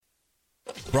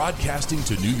Broadcasting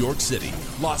to New York City,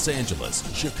 Los Angeles,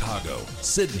 Chicago,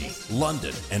 Sydney,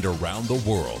 London, and around the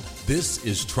world. This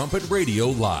is Trumpet Radio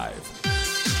Live.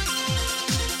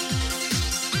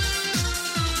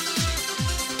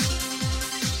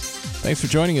 Thanks for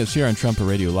joining us here on Trumpet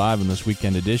Radio Live in this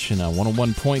weekend edition on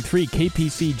 101.3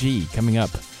 KPCG. Coming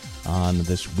up on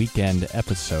this weekend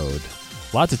episode,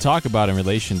 a lot to talk about in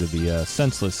relation to the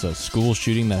senseless school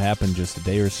shooting that happened just a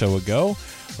day or so ago.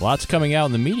 Lots coming out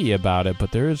in the media about it,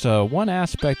 but there's one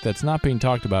aspect that's not being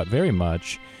talked about very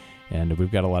much, and we've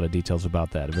got a lot of details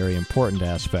about that, a very important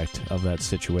aspect of that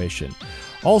situation.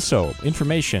 Also,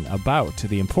 information about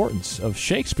the importance of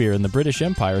Shakespeare in the British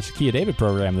Empire. It's the Key of David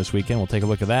program this weekend. We'll take a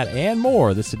look at that and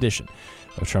more this edition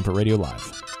of Trumpet Radio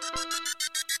Live.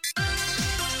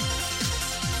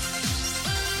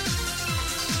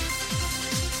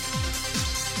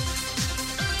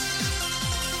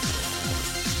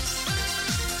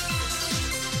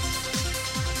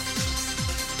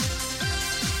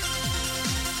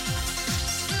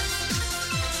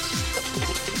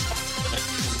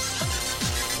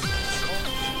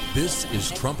 This is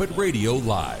Trumpet Radio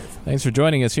Live. Thanks for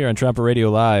joining us here on Trumpet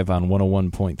Radio Live on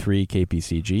 101.3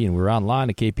 KPCG, and we're online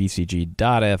at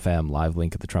kpcg.fm, live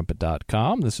link at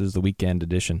thetrumpet.com. This is the weekend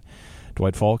edition.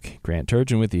 Dwight Falk, Grant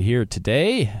Turgeon with you here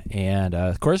today, and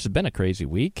of course it's been a crazy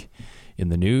week in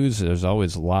the news. There's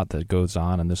always a lot that goes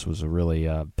on, and this was a really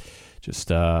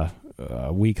just a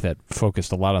week that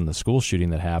focused a lot on the school shooting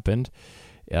that happened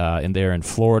in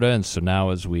Florida, and so now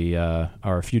as we are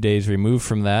a few days removed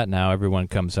from that, now everyone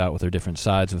comes out with their different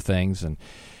sides of things,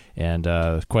 and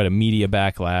quite a media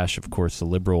backlash. Of course, the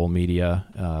liberal media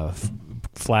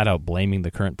flat out blaming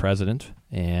the current president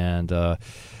and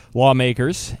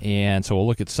lawmakers, and so we'll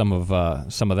look at some of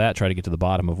that, try to get to the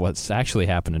bottom of what's actually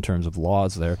happened in terms of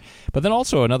laws there. But then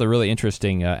also another really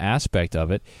interesting aspect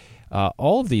of it,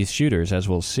 all of these shooters, as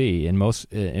we'll see,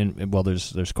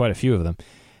 there's quite a few of them.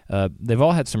 They've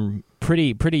all had some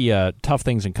pretty tough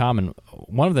things in common,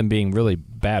 one of them being really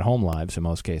bad home lives in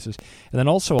most cases, and then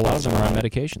also a lot of them are on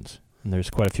medications. And there's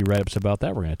quite a few write-ups about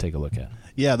that we're going to take a look at.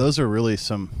 Yeah, those are really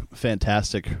some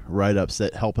fantastic write-ups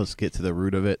that help us get to the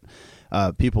root of it.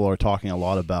 People are talking a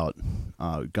lot about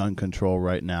gun control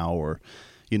right now, or,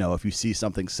 you know, if you see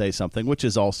something, say something, which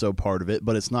is also part of it,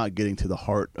 but it's not getting to the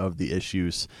heart of the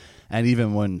issues. And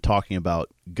even when talking about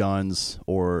guns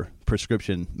or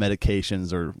prescription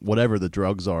medications or whatever the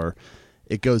drugs are,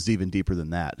 it goes even deeper than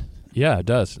that. Yeah, it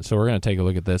does. So we're going to take a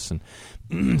look at this, and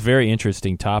very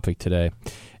interesting topic today.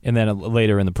 And then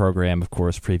later in the program, of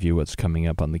course, preview what's coming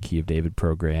up on the Key of David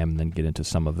program, and then get into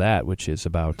some of that, which is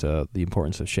about the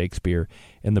importance of Shakespeare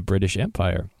in the British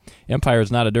Empire. Empire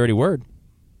is not a dirty word.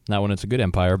 Not when it's a good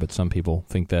empire, but some people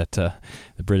think that the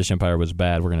British Empire was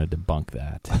bad. We're going to debunk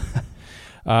that.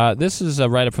 This is a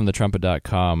write-up from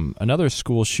thetrumpet.com. Another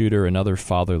school shooter, another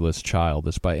fatherless child.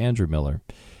 This by Andrew Miller.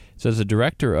 It says the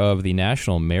director of the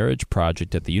National Marriage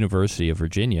Project at the University of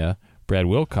Virginia, Brad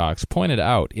Wilcox, pointed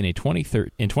out in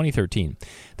 2013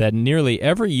 that nearly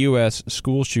every U.S.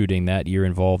 school shooting that year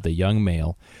involved a young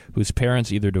male whose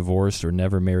parents either divorced or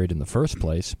never married in the first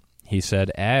place. He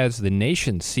said, as the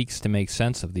nation seeks to make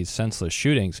sense of these senseless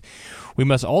shootings, we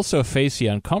must also face the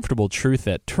uncomfortable truth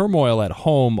that turmoil at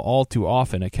home all too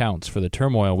often accounts for the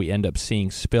turmoil we end up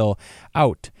seeing spill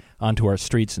out onto our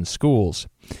streets and schools.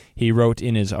 He wrote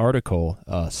in his article,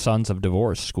 Sons of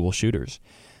Divorce, School Shooters,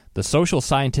 the social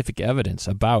scientific evidence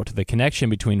about the connection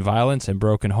between violence and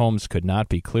broken homes could not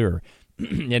be clearer.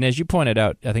 And as you pointed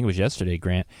out, I think it was yesterday,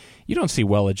 Grant, you don't see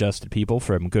well-adjusted people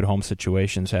from good home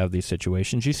situations have these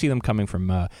situations. You see them coming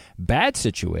from bad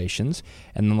situations,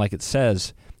 and then, like it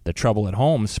says, the trouble at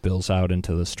home spills out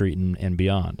into the street and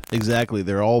beyond. Exactly.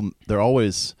 They're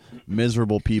always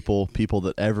miserable people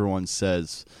that everyone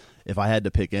says, if I had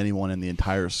to pick anyone in the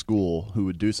entire school who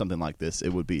would do something like this, it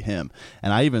would be him.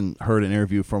 And I even heard an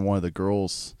interview from one of the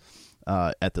girls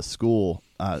at the school.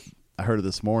 I heard it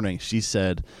this morning. She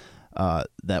said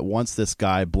that once this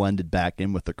guy blended back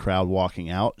in with the crowd walking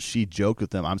out, she joked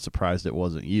with him, "I'm surprised it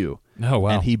wasn't you." Oh, wow.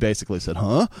 And he basically said,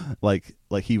 "Huh?" Like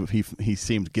he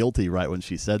seemed guilty right when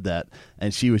she said that,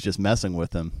 and she was just messing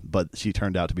with him, but she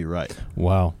turned out to be right.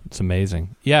 Wow, it's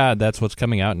amazing. Yeah, that's what's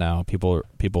coming out now. People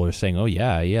are saying, "Oh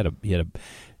yeah, he had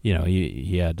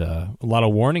a lot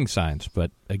of warning signs."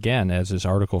 But again, as this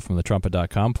article from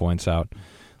thetrumpet.com points out,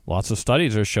 lots of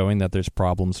studies are showing that there's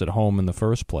problems at home in the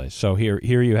first place. So here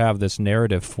you have this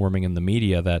narrative forming in the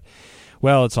media that,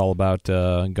 well, it's all about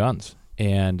guns,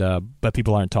 and but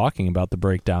people aren't talking about the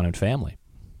breakdown in family,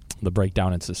 the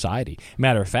breakdown in society.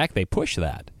 Matter of fact, they push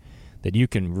that. that you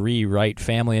can rewrite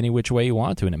family any which way you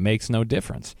want to, and it makes no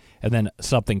difference. And then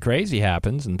something crazy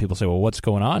happens, and people say, well, what's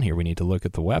going on here? We need to look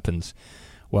at the weapons.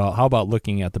 Well, how about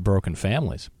looking at the broken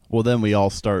families? Well, then we all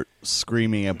start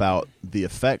screaming about the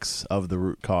effects of the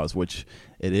root cause, which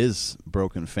it is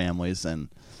broken families, and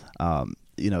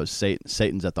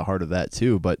Satan's at the heart of that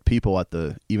too. But people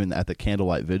even at the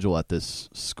candlelight vigil at this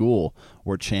school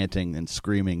were chanting and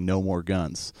screaming, "No more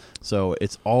guns!" So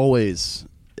it's always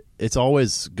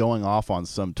going off on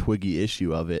some twiggy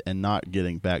issue of it and not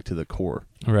getting back to the core.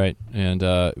 Right, and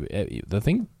the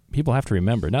thing people have to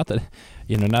remember, not that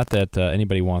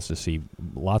anybody wants to see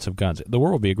lots of guns. The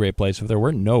world would be a great place if there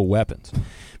were no weapons.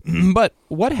 But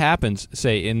what happens,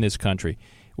 say, in this country?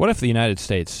 What if the United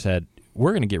States said,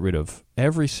 we're going to get rid of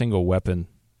every single weapon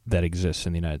that exists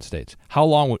in the United States? How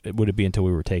long would it be until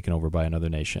we were taken over by another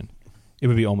nation? It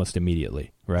would be almost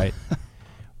immediately, right?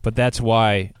 But that's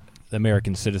why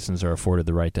American citizens are afforded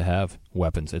the right to have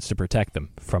weapons. It's to protect them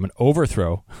from an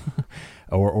overthrow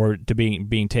or to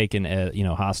being taken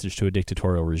hostage to a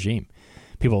dictatorial regime.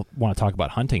 People want to talk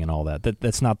about hunting and all that.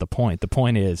 That's not the point. The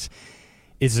point is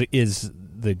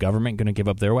the government going to give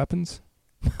up their weapons?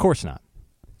 Of course not.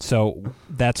 So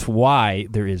that's why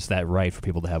there is that right for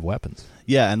people to have weapons.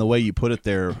 Yeah, and the way you put it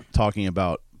there, talking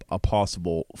about a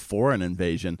possible foreign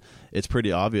invasion, it's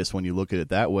pretty obvious when you look at it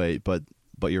that way, but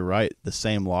you're right. The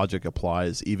same logic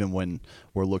applies even when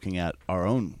we're looking at our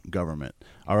own government.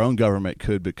 Our own government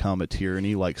could become a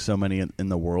tyranny like so many in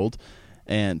the world,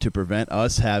 and to prevent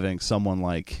us having someone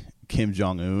like Kim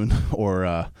Jong-un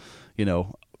or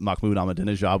Mahmoud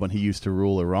Ahmadinejad when he used to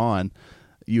rule Iran,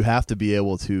 you have to be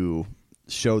able to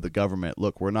show the government,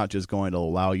 look, we're not just going to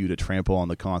allow you to trample on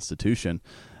the Constitution.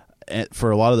 And for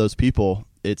a lot of those people,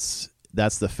 that's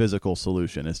the physical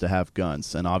solution, is to have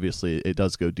guns. And obviously it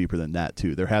does go deeper than that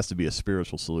too. There has to be a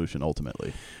spiritual solution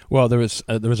ultimately. Well, there was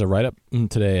a write-up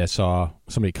today I saw.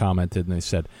 Somebody commented and they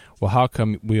said, well, how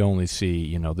come we only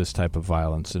see this type of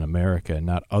violence in America and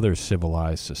not other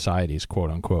civilized societies,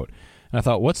 quote unquote? And I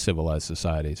thought, what civilized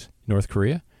societies? North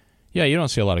Korea? Yeah, you don't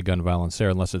see a lot of gun violence there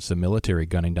unless it's the military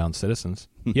gunning down citizens.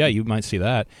 Yeah, you might see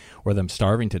that, or them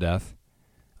starving to death.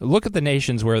 Look at the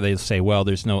nations where they say, well,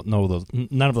 there's none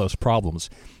of those problems.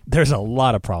 There's a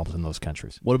lot of problems in those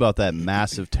countries. What about that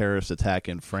massive terrorist attack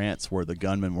in France where the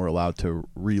gunmen were allowed to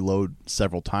reload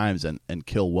several times and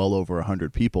kill well over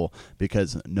 100 people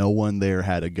because no one there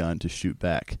had a gun to shoot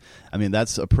back? I mean,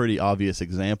 that's a pretty obvious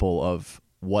example of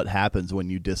what happens when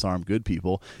you disarm good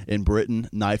people. In Britain,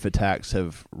 knife attacks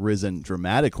have risen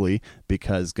dramatically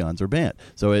because guns are banned.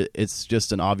 So it's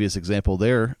just an obvious example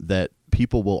there that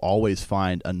people will always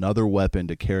find another weapon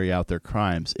to carry out their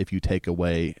crimes if you take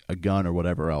away a gun or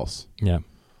whatever else. Yeah.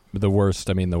 The worst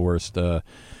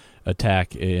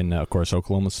attack in, of course,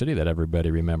 Oklahoma City that everybody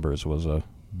remembers was a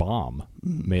bomb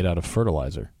made out of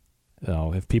fertilizer.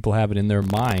 If people have it in their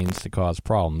minds to cause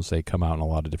problems, they come out in a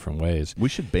lot of different ways. We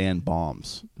should ban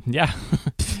bombs. Yeah.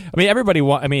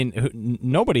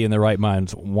 Nobody in their right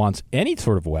mind wants any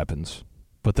sort of weapons,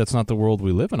 but that's not the world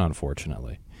we live in,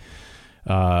 unfortunately.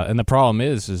 And the problem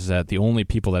is that the only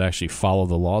people that actually follow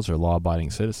the laws are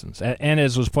law-abiding citizens. And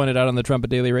as was pointed out on the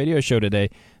Trumpet Daily Radio Show today,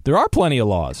 there are plenty of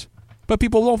laws, but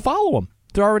people don't follow them.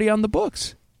 They're already on the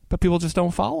books, but people just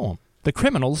don't follow them. The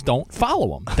criminals don't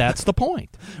follow them. That's the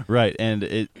point. Right, and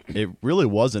it really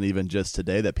wasn't even just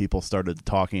today that people started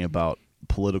talking about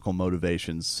political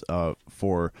motivations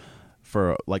for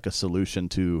like a solution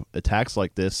to attacks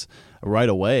like this. Right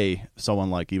away,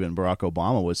 someone like even Barack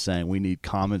Obama was saying we need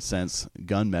common sense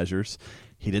gun measures.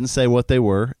 He didn't say what they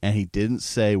were, and he didn't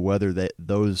say whether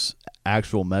those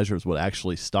actual measures would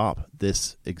actually stop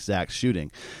this exact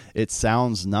shooting. It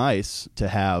sounds nice to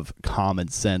have common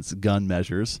sense gun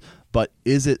measures, but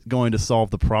is it going to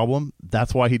solve the problem?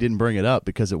 That's why he didn't bring it up,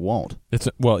 because it won't.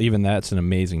 Even that's an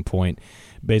amazing point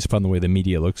based upon the way the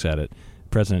media looks at it.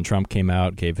 President Trump came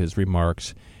out, gave his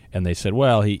remarks, and they said,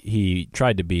 well, he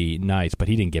tried to be nice, but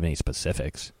he didn't give any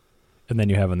specifics. And then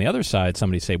you have on the other side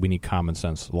somebody say we need common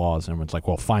sense laws, and everyone's like,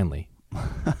 well, finally.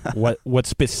 What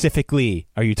specifically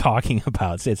are you talking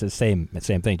about? It's the same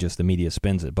thing, just the media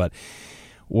spins it. But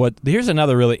here's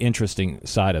another really interesting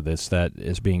side of this that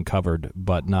is being covered,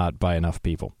 but not by enough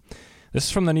people. This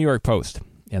is from the New York Post,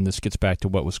 and this gets back to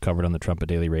what was covered on the Trumpet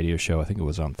Daily Radio Show. I think it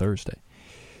was on Thursday.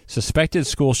 Suspected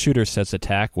school shooter says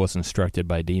attack was instructed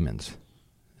by demons.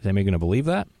 Is anybody going to believe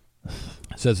that?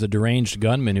 It says the deranged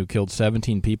gunman who killed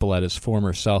 17 people at his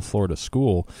former South Florida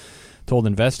school told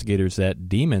investigators that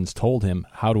demons told him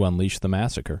how to unleash the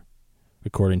massacre,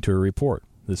 according to a report.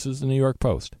 This is the New York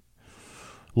Post.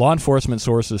 Law enforcement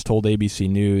sources told ABC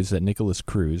News that Nicholas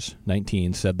Cruz,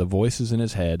 19, said the voices in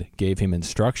his head gave him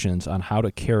instructions on how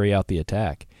to carry out the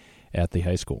attack at the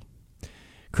high school.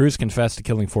 Cruz confessed to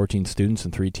killing 14 students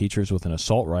and 3 teachers with an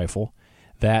assault rifle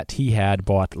that he had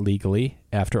bought legally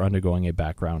after undergoing a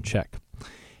background check.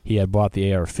 He had bought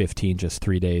the AR-15 just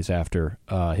 3 days after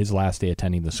his last day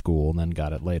attending the school and then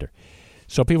got it later.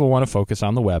 So people want to focus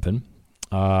on the weapon.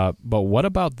 But what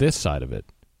about this side of it?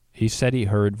 He said he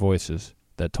heard voices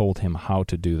that told him how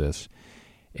to do this.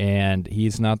 And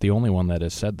he's not the only one that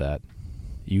has said that.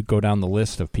 You go down the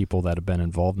list of people that have been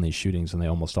involved in these shootings, and they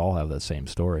almost all have the same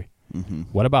story. Mm-hmm.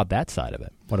 What about that side of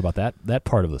it? What about that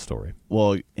part of the story?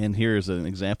 Well, and here's an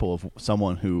example of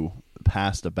someone who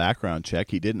passed a background check.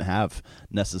 He didn't have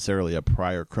necessarily a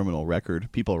prior criminal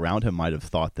record. People around him might have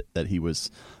thought that he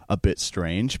was a bit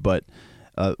strange, but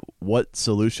what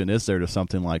solution is there to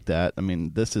something like that? I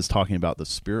mean, this is talking about the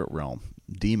spirit realm,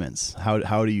 demons.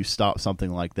 How do you stop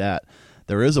something like that?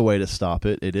 There is a way to stop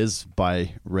it. It is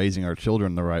by raising our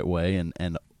children the right way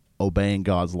and obeying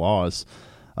God's laws.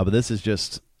 But this is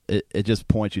just... It just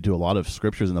points you to a lot of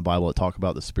scriptures in the Bible that talk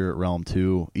about the spirit realm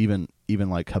too. Even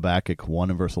like Habakkuk 1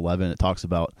 and verse 11, it talks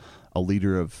about a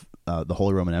leader of the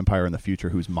Holy Roman Empire in the future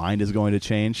whose mind is going to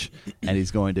change, and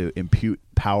he's going to impute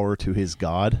power to his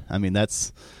God. I mean,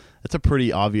 that's a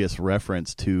pretty obvious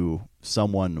reference to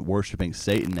someone worshiping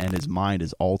Satan, and his mind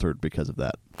is altered because of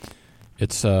that.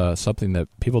 It's something that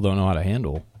people don't know how to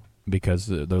handle because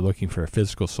they're looking for a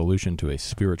physical solution to a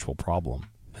spiritual problem,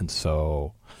 and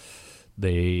so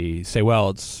they say, well,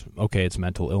 it's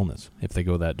mental illness if they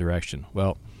go that direction.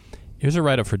 Well, here's a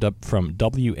write-up from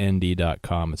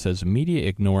WND.com. It says, media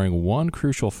ignoring one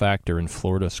crucial factor in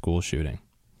Florida school shooting.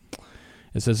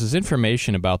 It says, as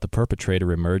information about the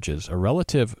perpetrator emerges, a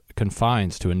relative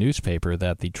confides to a newspaper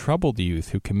that the troubled youth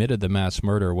who committed the mass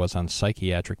murder was on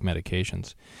psychiatric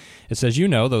medications. It says,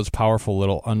 those powerful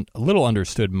little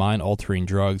understood mind-altering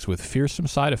drugs with fearsome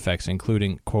side effects,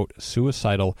 including, quote,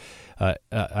 suicidal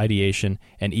ideation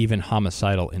and even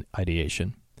homicidal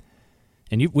ideation.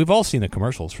 And we've all seen the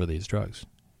commercials for these drugs.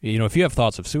 If you have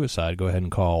thoughts of suicide, go ahead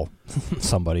and call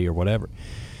somebody or whatever.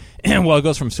 Well, it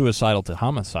goes from suicidal to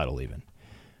homicidal even.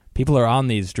 People are on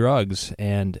these drugs,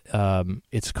 and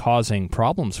it's causing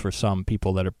problems for some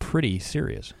people that are pretty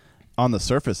serious. On the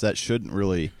surface, that shouldn't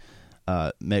really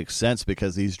make sense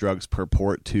because these drugs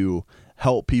purport to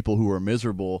help people who are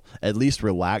miserable at least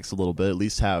relax a little bit, at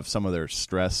least have some of their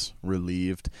stress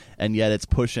relieved, and yet it's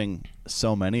pushing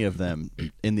so many of them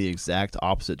in the exact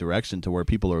opposite direction to where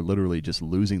people are literally just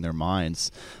losing their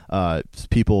minds.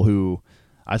 People who...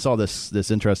 I saw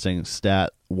this interesting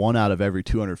stat. 1 out of every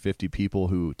 250 people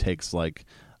who takes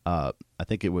I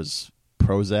think it was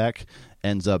Prozac,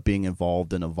 ends up being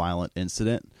involved in a violent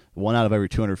incident. 1 out of every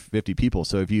 250 people.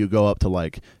 So if you go up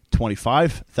to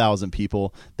 25,000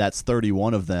 people, that's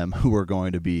 31 of them who are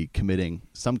going to be committing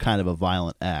some kind of a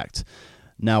violent act.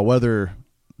 Now, whether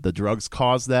the drugs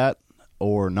cause that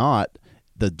or not,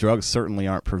 the drugs certainly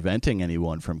aren't preventing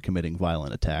anyone from committing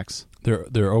violent attacks.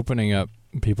 They're opening up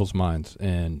people's minds,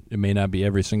 and it may not be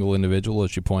every single individual,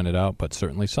 as you pointed out, but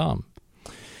certainly some.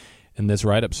 And this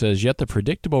write-up says, yet the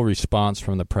predictable response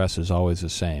from the press is always the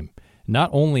same. Not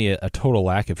only a total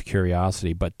lack of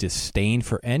curiosity, but disdain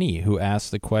for any who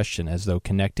ask the question, as though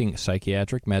connecting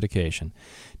psychiatric medication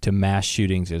to mass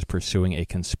shootings is pursuing a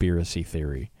conspiracy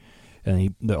theory.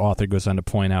 And the author goes on to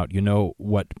point out,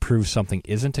 what proves something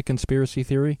isn't a conspiracy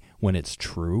theory? When it's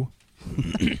true.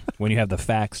 When you have the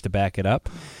facts to back it up.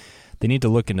 They need to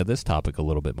look into this topic a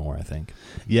little bit more, I think.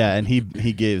 Yeah, and he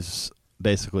gives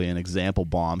basically an example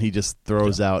bomb. He just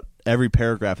throws out every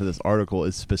paragraph of this article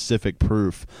is specific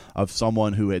proof of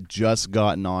someone who had just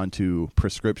gotten onto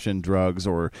prescription drugs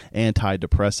or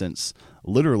antidepressants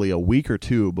literally a week or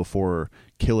two before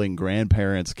killing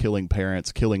grandparents, killing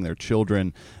parents, killing their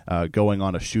children, going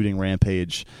on a shooting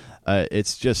rampage.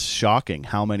 It's just shocking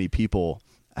how many people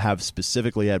have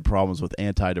specifically had problems with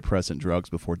antidepressant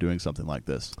drugs before doing something like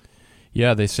this.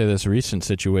 Yeah, they say this recent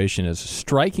situation is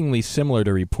strikingly similar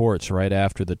to reports right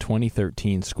after the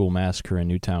 2013 school massacre in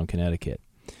Newtown, Connecticut,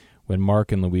 when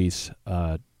Mark and Louise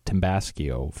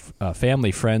Tambascio,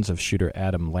 family friends of shooter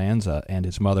Adam Lanza and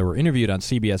his mother, were interviewed on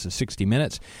CBS's 60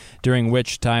 Minutes, during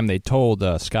which time they told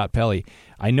Scott Pelley,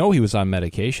 I know he was on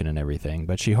medication and everything,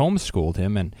 but she homeschooled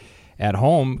him and at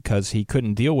home because he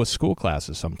couldn't deal with school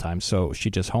classes sometimes, so she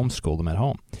just homeschooled him at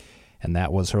home. And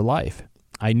that was her life.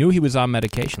 I knew he was on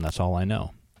medication, that's all I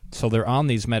know. So they're on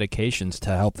these medications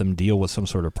to help them deal with some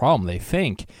sort of problem, they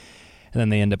think, and then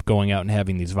they end up going out and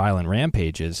having these violent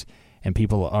rampages, and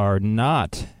people are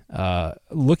not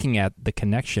looking at the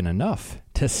connection enough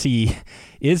to see,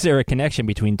 is there a connection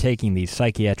between taking these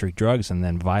psychiatric drugs and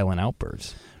then violent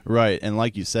outbursts? Right, and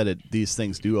like you said, these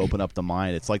things do open up the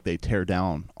mind. It's like they tear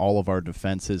down all of our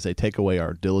defenses. They take away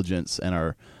our diligence and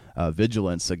our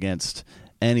vigilance against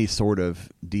any sort of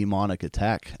demonic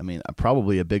attack. I mean,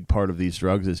 probably a big part of these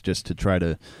drugs is just to try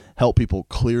to help people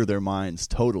clear their minds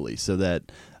totally so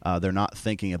that they're not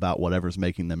thinking about whatever's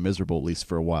making them miserable, at least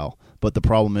for a while. But the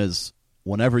problem is,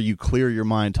 whenever you clear your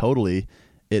mind totally,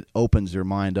 it opens your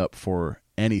mind up for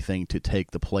anything to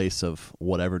take the place of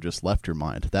whatever just left your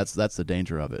mind. That's the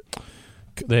danger of it.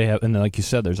 They have, and like you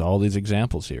said, there's all these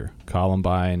examples here.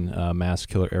 Columbine mass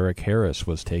killer Eric Harris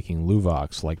was taking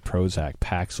Luvox, like Prozac,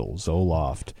 Paxil,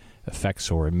 Zoloft,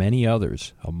 Effexor, and many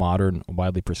others, a modern,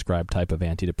 widely prescribed type of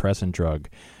antidepressant drug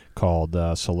called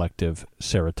selective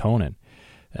serotonin.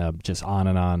 Just on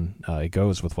and on it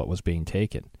goes with what was being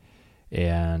taken.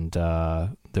 And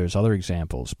there's other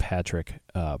examples. Patrick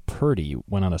Purdy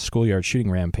went on a schoolyard shooting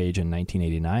rampage in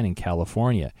 1989 in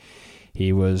California.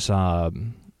 He was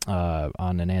on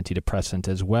an antidepressant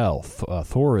as well,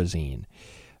 Thorazine.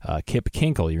 Kip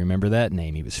Kinkle, you remember that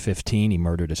name? He was 15. He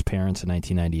murdered his parents in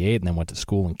 1998 and then went to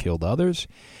school and killed others.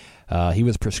 He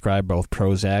was prescribed both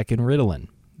Prozac and Ritalin.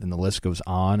 And the list goes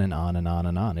on and on and on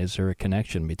and on. Is there a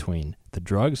connection between the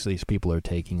drugs these people are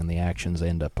taking and the actions they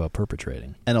end up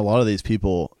perpetrating? And a lot of these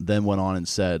people then went on and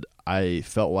said, I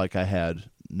felt like I had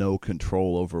no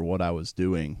control over what I was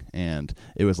doing, and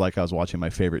it was like I was watching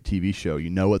my favorite TV show. You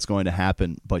know what's going to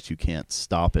happen, but you can't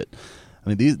stop it.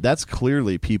 I mean, that's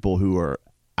clearly people who are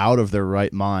out of their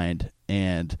right mind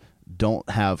and don't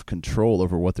have control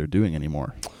over what they're doing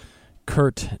anymore.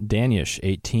 Kurt Danish,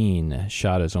 18,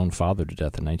 shot his own father to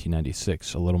death in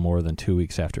 1996, a little more than 2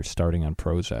 weeks after starting on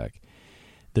Prozac.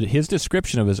 His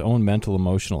description of his own mental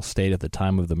emotional state at the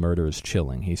time of the murder is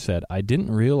chilling. He said, I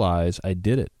didn't realize I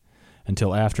did it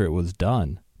until after it was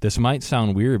done. This might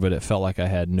sound weird, but it felt like I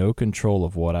had no control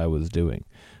of what I was doing,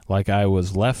 like I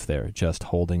was left there just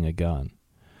holding a gun.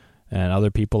 And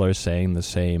other people are saying the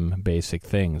same basic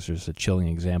things. There's a chilling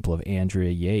example of Andrea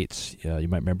Yates. You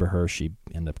might remember her. She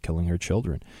ended up killing her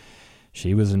children.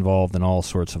 She was involved in all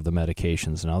sorts of the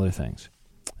medications and other things.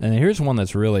 And here's one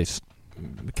that's really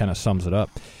kind of sums it up.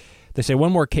 They say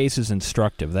one more case is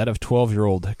instructive, that of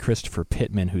 12-year-old Christopher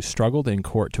Pittman, who struggled in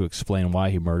court to explain why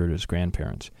he murdered his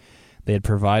grandparents. They had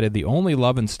provided the only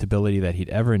love and stability that he'd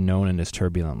ever known in his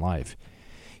turbulent life.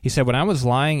 He said, when I was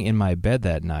lying in my bed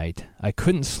that night, I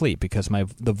couldn't sleep because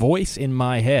the voice in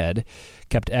my head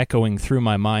kept echoing through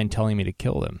my mind telling me to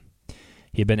kill him.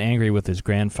 He had been angry with his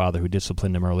grandfather who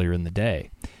disciplined him earlier in the day.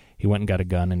 He went and got a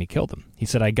gun and he killed him. He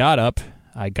said, I got up,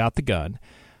 I got the gun,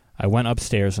 I went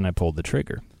upstairs and I pulled the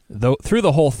trigger. Through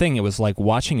the whole thing, it was like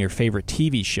watching your favorite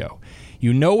TV show.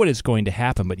 You know what is going to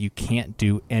happen, but you can't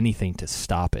do anything to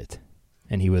stop it.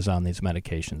 And he was on these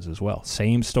medications as well.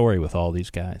 Same story with all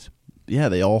these guys. Yeah,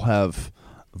 they all have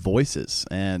voices,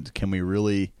 and can we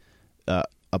really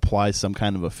apply some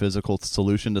kind of a physical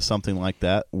solution to something like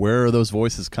that? Where are those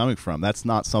voices coming from? That's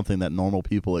not something that normal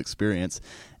people experience,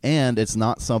 and it's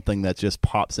not something that just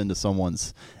pops into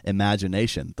someone's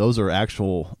imagination. Those are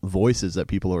actual voices that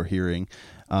people are hearing,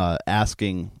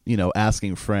 asking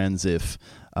friends if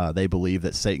they believe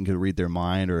that Satan could read their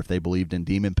mind, or if they believed in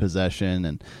demon possession,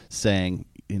 and saying,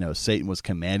 Satan was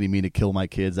commanding me to kill my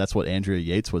kids. That's what Andrea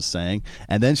Yates was saying.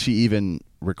 And then she even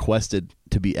requested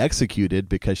to be executed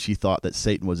because she thought that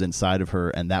Satan was inside of her,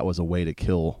 and that was a way to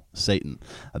kill Satan.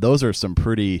 Those are some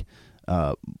pretty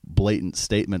blatant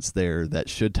statements there that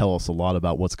should tell us a lot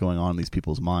about what's going on in these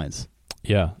people's minds.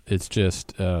 Yeah, it's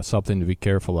just something to be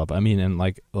careful of. I mean, and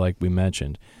like we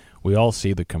mentioned, we all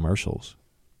see the commercials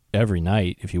every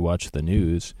night if you watch the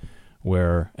news,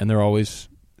 and they're always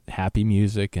happy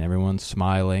music and everyone's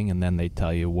smiling, and then they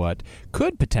tell you what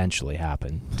could potentially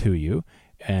happen to you,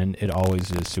 and it always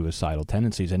is suicidal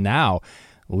tendencies. And now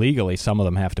legally some of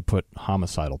them have to put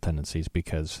homicidal tendencies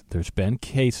because there's been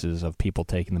cases of people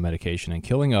taking the medication and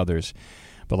killing others,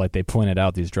 but like they pointed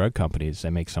out, these drug companies, they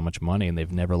make so much money and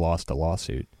they've never lost a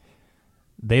lawsuit.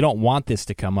 They don't want this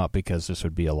to come up because this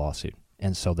would be a lawsuit,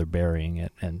 and so they're burying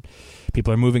it, and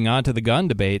people are moving on to the gun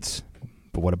debates.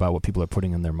 But what about what people are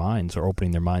putting in their minds or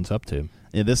opening their minds up to?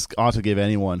 Yeah, this ought to give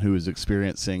anyone who is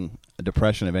experiencing a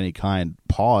depression of any kind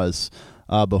pause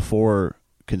before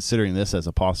considering this as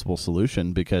a possible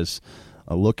solution, because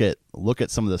look at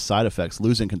some of the side effects.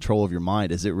 Losing control of your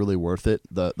mind, is it really worth it?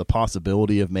 The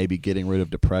possibility of maybe getting rid of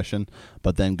depression,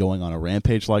 but then going on a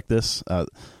rampage like this,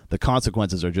 the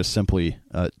consequences are just simply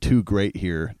too great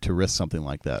here to risk something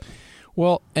like that.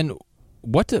 Well, and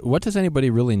what does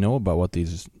anybody really know about what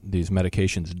these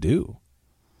medications do?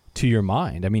 to your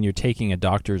mind. I mean, you're taking a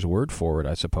doctor's word for it,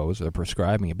 I suppose. They're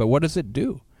prescribing it. But what does it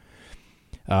do?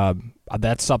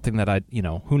 That's something that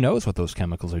who knows what those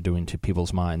chemicals are doing to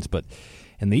people's minds. But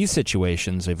in these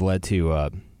situations, they've led to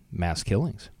mass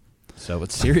killings. So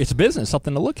it's serious business,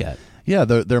 something to look at. Yeah,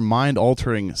 they're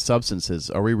mind-altering substances.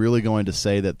 Are we really going to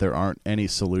say that there aren't any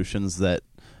solutions that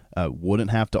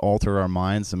wouldn't have to alter our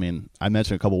minds? I mean, I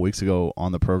mentioned a couple weeks ago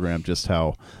on the program just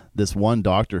how this one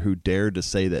doctor who dared to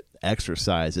say that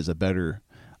exercise is a better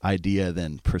idea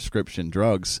than prescription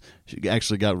drugs, she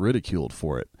actually got ridiculed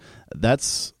for it.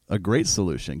 That's a great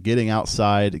solution. Getting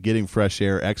outside, getting fresh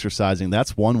air, exercising,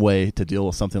 that's one way to deal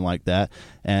with something like that.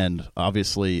 And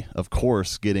obviously, of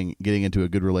course, getting into a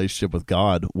good relationship with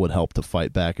God would help to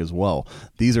fight back as well.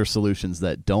 These are solutions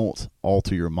that don't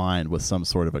alter your mind with some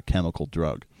sort of a chemical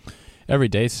drug. Every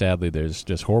day, sadly, there's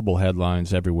just horrible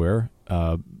headlines everywhere.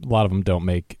 A lot of them don't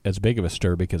make as big of a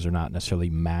stir because they're not necessarily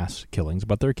mass killings,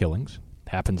 but they're killings.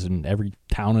 Happens in every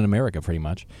town in America pretty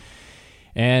much.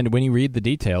 And when you read the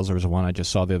details, there was one I just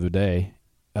saw the other day,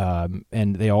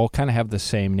 and they all kind of have the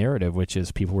same narrative, which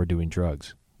is people were doing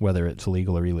drugs, whether it's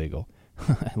legal or illegal.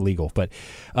 Legal, but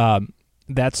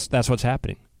that's what's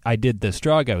happening. I did this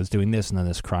drug, I was doing this, and then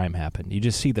this crime happened. You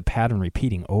just see the pattern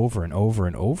repeating over and over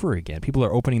and over again. People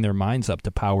are opening their minds up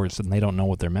to powers and they don't know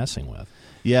what they're messing with.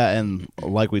 Yeah, and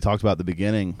like we talked about at the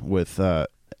beginning with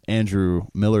Andrew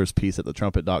Miller's piece at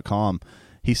thetrumpet.com,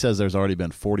 he says there's already been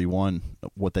 41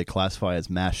 what they classify as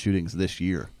mass shootings this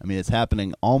year. I mean, it's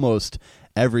happening almost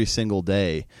every single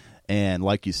day. And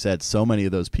like you said, so many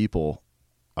of those people,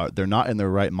 they're not in their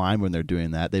right mind when they're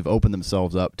doing that. They've opened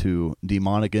themselves up to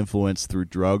demonic influence through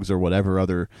drugs or whatever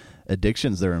other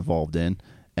addictions they're involved in.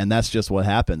 And that's just what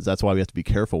happens. That's why we have to be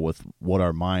careful with what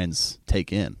our minds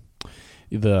take in.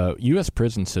 The U.S.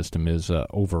 prison system is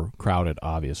overcrowded,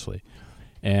 obviously.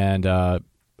 And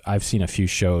I've seen a few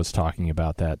shows talking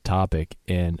about that topic,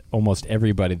 and almost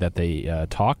everybody that they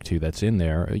talk to that's in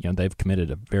there, they've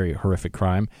committed a very horrific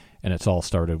crime, and it's all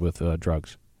started with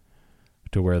drugs,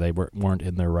 to where they weren't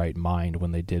in their right mind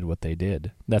when they did what they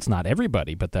did. That's not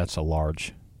everybody, but that's a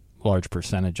large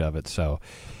percentage of it. So,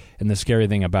 and the scary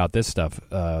thing about this stuff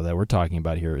that we're talking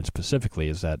about here specifically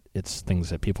is that it's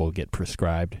things that people get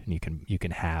prescribed, and you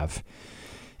can have.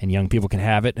 And young people can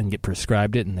have it and get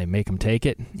prescribed it, and they make them take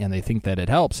it, and they think that it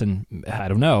helps. And I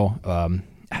don't know.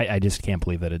 I just can't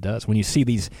believe that it does. When you see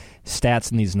these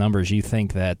stats and these numbers, you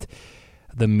think that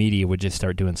the media would just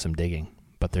start doing some digging,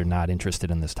 but they're not interested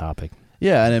in this topic.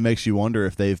 Yeah, and it makes you wonder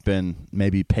if they've been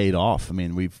maybe paid off. I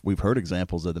mean, we've heard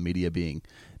examples of the media being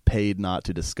paid not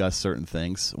to discuss certain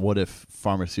things. What if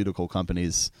pharmaceutical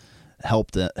companies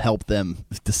help them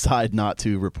decide not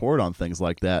to report on things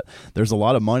like that? There's a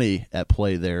lot of money at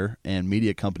play there, and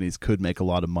media companies could make a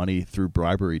lot of money through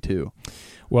bribery too.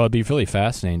 Well, it'd be really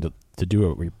fascinating to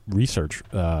do a research,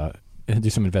 do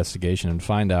some investigation, and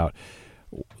find out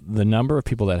the number of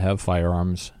people that have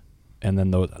firearms, and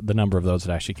then the number of those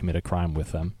that actually commit a crime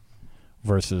with them,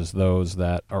 versus those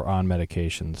that are on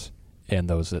medications and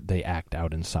those that they act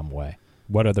out in some way.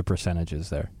 What are the percentages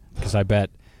there? Because I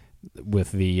bet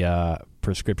with the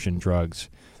prescription drugs,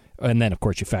 and then of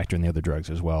course you factor in the other drugs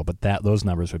as well, but those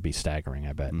numbers would be staggering,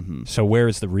 I bet. Mm-hmm. So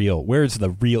where's the real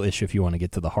issue if you want to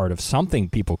get to the heart of something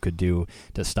people could do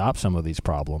to stop some of these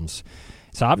problems?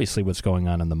 It's obviously what's going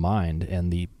on in the mind,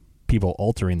 and the people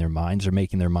altering their minds or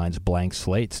making their minds blank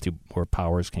slates to where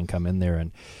powers can come in there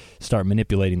and start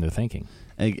manipulating their thinking.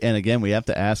 And again, we have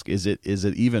to ask, is it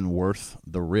even worth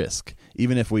the risk?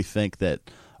 Even if we think that,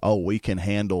 we can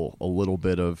handle a little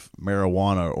bit of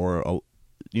marijuana, or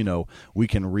we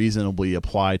can reasonably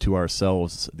apply to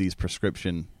ourselves these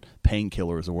prescription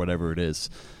painkillers or whatever it is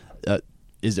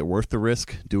it worth the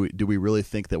risk? Do we really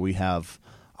think that we have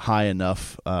high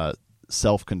enough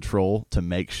self-control to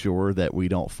make sure that we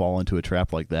don't fall into a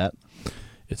trap like that?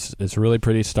 It's really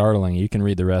pretty startling. You can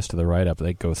read the rest of the write-up.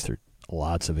 They go through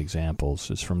lots of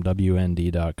examples. It's from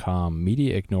WND.com.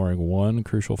 Media ignoring one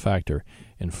crucial factor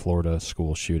in Florida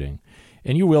school shooting.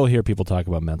 And you will hear people talk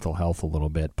about mental health a little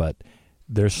bit, but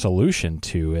their solution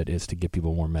to it is to give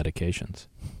people more medications.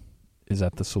 Is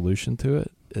that the solution to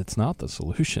it? It's not the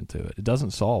solution to it. It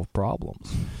doesn't solve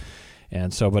problems.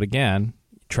 And so, but again,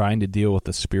 trying to deal with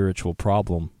the spiritual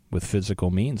problem with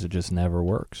physical means, it just never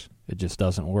works. It just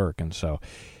doesn't work. And so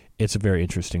it's a very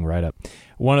interesting write-up.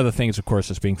 One of the things, of course,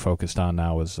 that's being focused on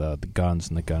now is the guns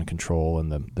and the gun control,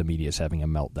 and the media is having a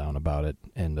meltdown about it.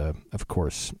 And, of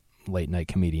course, late-night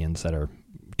comedians that are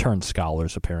turned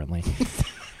scholars, apparently,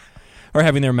 are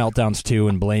having their meltdowns, too,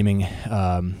 and blaming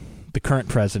the current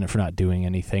president for not doing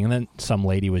anything. And then some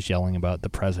lady was yelling about the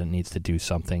president needs to do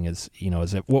something.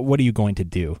 What are you going to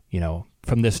do?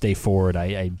 from this day forward,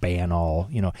 I ban all.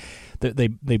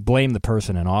 They blame the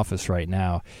person in office right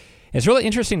now. It's really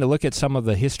interesting to look at some of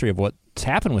the history of what's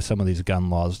happened with some of these gun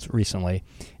laws recently,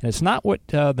 and it's not what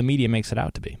the media makes it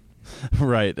out to be.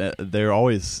 Right. They're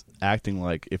always acting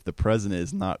like if the president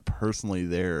is not personally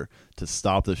there to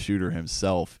stop the shooter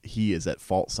himself, he is at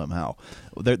fault somehow.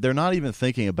 They're not even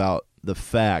thinking about the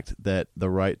fact that the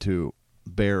right to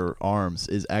bear arms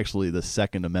is actually the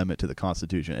Second Amendment to the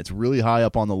Constitution. It's really high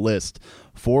up on the list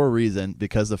for a reason,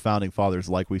 because the Founding Fathers,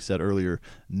 like we said earlier,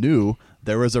 knew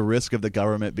there was a risk of the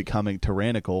government becoming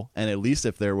tyrannical, and at least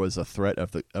if there was a threat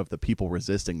of the people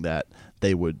resisting that,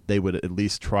 they would at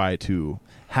least try to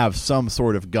have some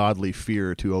sort of godly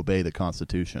fear to obey the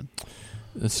Constitution.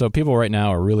 So people right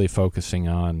now are really focusing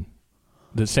on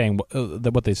saying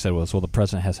that what they said was, well, the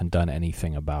president hasn't done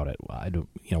anything about it. I don't,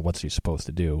 what's he supposed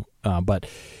to do? But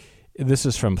this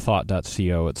is from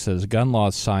thought.co. It says gun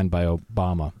laws signed by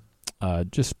Obama,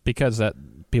 just because that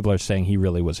people are saying he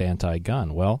really was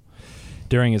anti-gun. Well,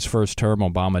 during his first term,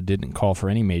 Obama didn't call for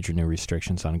any major new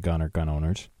restrictions on gun or gun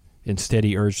owners. Instead,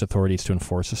 he urged authorities to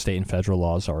enforce the state and federal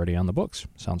laws already on the books.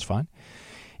 Sounds fine.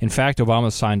 In fact,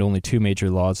 Obama signed only 2 major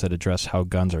laws that address how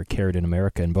guns are carried in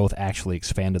America, and both actually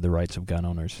expanded the rights of gun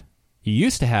owners. You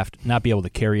used to have to not be able to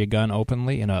carry a gun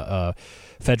openly in a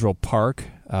federal park,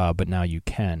 but now you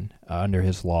can under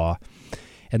his law.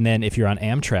 And then if you're on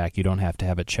Amtrak, you don't have to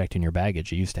have it checked in your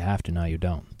baggage. You used to have to, now you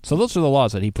don't. So those are the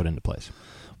laws that he put into place.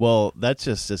 Well, that's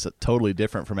just totally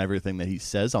different from everything that he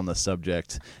says on the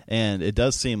subject. And it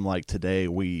does seem like today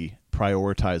we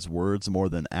prioritize words more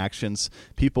than actions.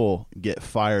 People get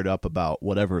fired up about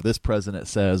whatever this president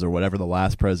says or whatever the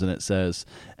last president says,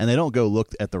 and they don't go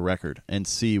look at the record and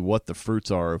see what the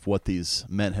fruits are of what these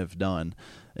men have done.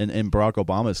 And in Barack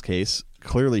Obama's case,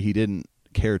 clearly he didn't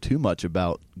care too much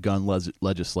about gun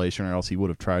legislation, or else he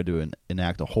would have tried to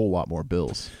enact a whole lot more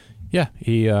bills. Yeah,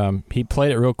 he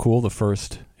played it real cool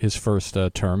his first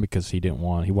term, because he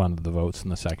wanted the votes in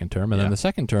the second term, and then the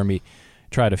second term he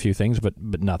tried a few things, but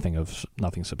nothing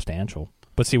substantial.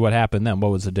 But see what happened then.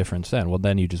 What was the difference then? Well,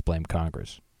 then you just blame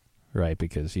Congress, right?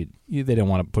 Because they didn't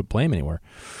want to put blame anywhere,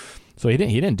 so he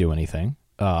didn't do anything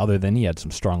other than he had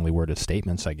some strongly worded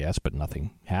statements, I guess, but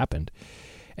nothing happened.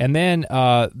 And then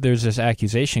there's this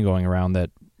accusation going around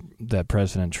that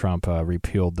President Trump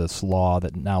repealed this law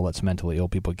that now lets mentally ill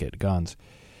people get guns.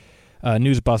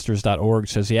 Newsbusters.org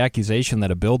says the accusation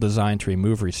that a bill designed to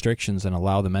remove restrictions and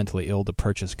allow the mentally ill to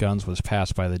purchase guns was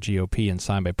passed by the GOP and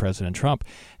signed by President Trump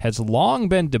has long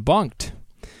been debunked.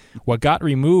 What got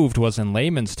removed was, in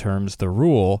layman's terms, the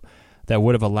rule that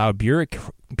would have allowed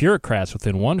bureaucrats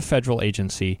within one federal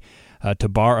agency to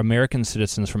bar American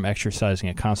citizens from exercising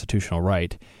a constitutional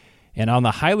right, and on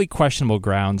the highly questionable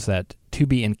grounds that to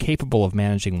be incapable of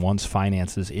managing one's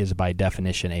finances is by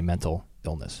definition a mental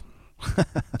illness.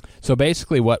 So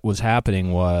basically what was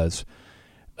happening was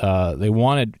they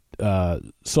wanted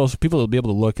people to be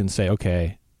able to look and say,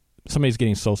 okay, somebody's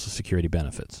getting Social Security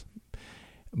benefits,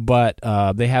 but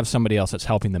they have somebody else that's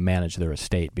helping them manage their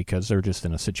estate because they're just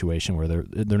in a situation where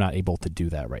they're not able to do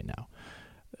that right now.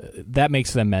 That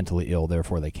makes them mentally ill,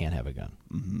 therefore they can't have a gun.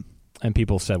 Mm-hmm. And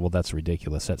people said, well, that's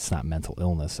ridiculous. That's not mental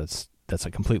illness. That's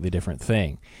a completely different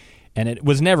thing. And it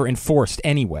was never enforced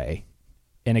anyway,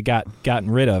 and it got gotten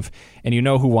rid of. And you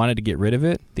know who wanted to get rid of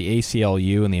it? The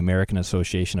ACLU and the American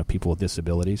Association of People with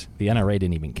Disabilities. The NRA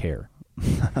didn't even care.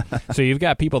 So you've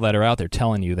got people that are out there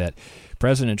telling you that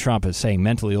President Trump is saying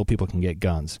mentally ill people can get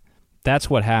guns. That's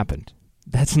what happened.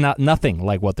 That's nothing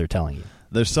like what they're telling you.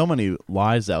 There's so many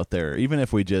lies out there. Even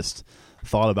if we just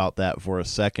thought about that for a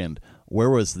second, where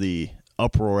was the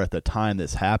uproar at the time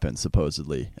this happened,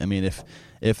 supposedly? I mean,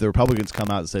 if the Republicans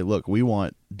come out and say, look, we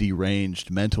want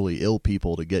deranged, mentally ill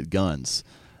people to get guns,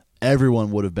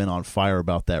 everyone would have been on fire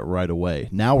about that right away.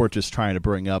 Now we're just trying to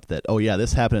bring up that, oh, yeah,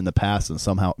 this happened in the past and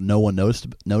somehow no one noticed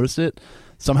it.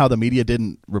 Somehow the media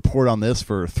didn't report on this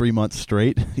for 3 months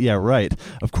straight. Yeah, right.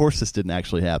 Of course this didn't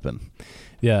actually happen.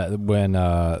 Yeah, when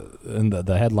in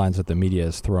the headlines that the media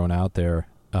has thrown out there,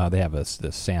 they have this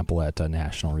sample at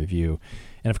National Review.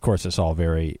 And, of course, it's all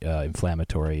very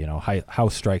inflammatory. You know,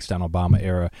 House strikes down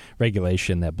Obama-era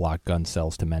regulation that blocked gun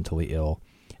sales to mentally ill.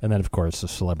 And then, of course, the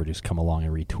celebrities come along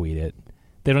and retweet it.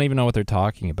 They don't even know what they're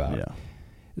talking about.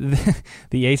 Yeah.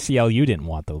 The ACLU didn't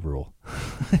want the rule.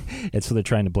 And so they're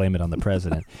trying to blame it on the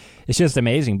president. It's just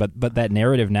amazing. But that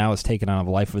narrative now has taken on a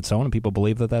life of its own, and people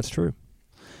believe that that's true.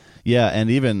 Yeah,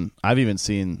 and I've even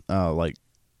seen like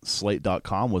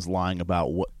Slate.com was lying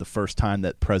about what the first time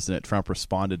that President Trump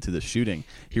responded to the shooting.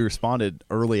 He responded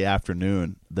early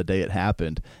afternoon, the day it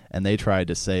happened, and they tried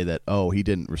to say that, he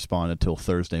didn't respond until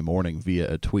Thursday morning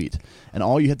via a tweet. And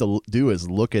all you have to do is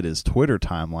look at his Twitter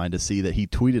timeline to see that he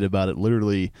tweeted about it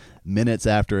literally minutes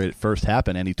after it first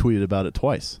happened, and he tweeted about it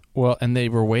twice. Well, and they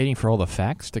were waiting for all the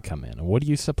facts to come in. What are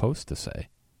you supposed to say?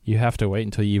 You have to wait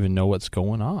until you even know what's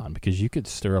going on, because you could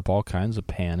stir up all kinds of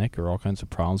panic or all kinds of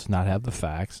problems, not have the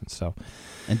facts.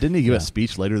 And didn't he give a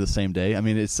speech later the same day? I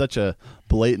mean, it's such a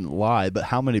blatant lie, but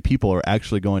how many people are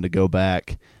actually going to go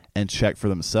back and check for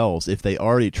themselves? If they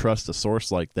already trust a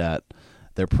source like that,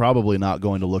 they're probably not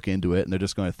going to look into it, and they're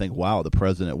just going to think, wow, the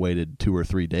president waited 2 or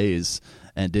 3 days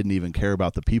and didn't even care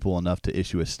about the people enough to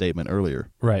issue a statement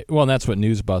earlier. Right. Well, and that's what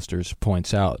Newsbusters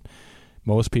points out.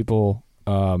 Most people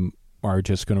are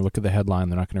just going to look at the headline.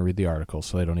 They're not going to read the article,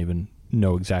 so they don't even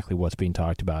know exactly what's being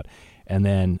talked about. And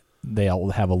then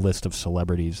they'll have a list of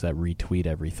celebrities that retweet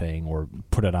everything or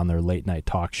put it on their late-night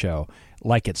talk show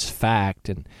like it's fact.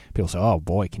 And people say, oh,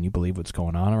 boy, can you believe what's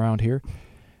going on around here?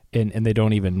 And they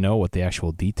don't even know what the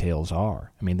actual details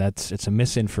are. I mean, it's a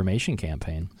misinformation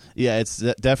campaign. Yeah, it's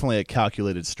definitely a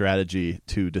calculated strategy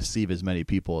to deceive as many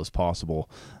people as possible.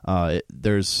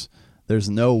 There's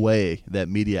no way that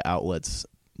media outlets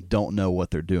don't know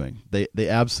what they're doing. They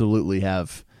absolutely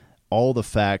have all the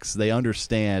facts. They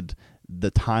understand the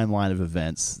timeline of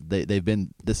events.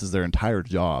 This is their entire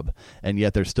job, and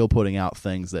yet they're still putting out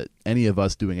things that any of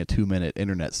us doing a 2-minute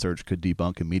internet search could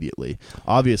debunk immediately.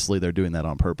 Obviously, they're doing that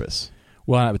on purpose.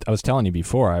 Well, I was telling you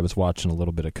before, I was watching a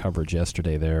little bit of coverage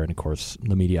yesterday there, and of course,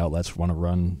 the media outlets want to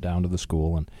run down to the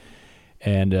school,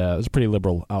 and it was a pretty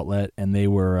liberal outlet, and they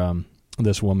were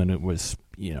this woman was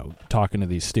talking to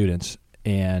these students,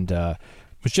 and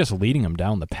was just leading them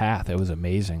down the path. It was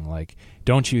amazing. Like,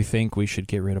 don't you think we should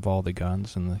get rid of all the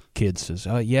guns? And the kid says,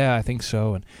 yeah, I think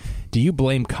so. And do you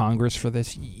blame Congress for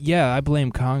this? Yeah, I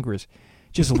blame Congress.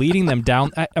 Just leading them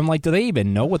down. I'm like, do they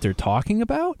even know what they're talking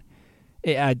about?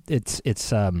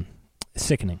 It's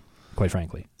sickening, quite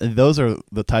frankly. And those are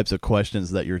the types of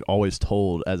questions that you're always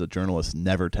told as a journalist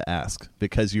never to ask,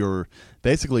 because you're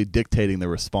basically dictating the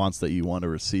response that you want to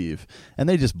receive. And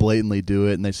they just blatantly do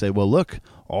it, and they say, well, look,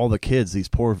 all the kids, these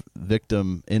poor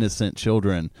victim, innocent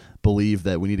children, believe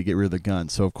that we need to get rid of the gun,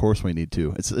 so of course we need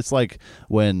to. It's like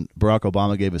when Barack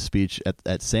Obama gave a speech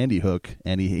at Sandy Hook,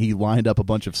 and he lined up a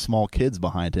bunch of small kids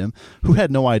behind him who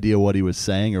had no idea what he was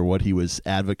saying or what he was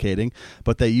advocating,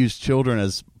 but they used children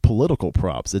as political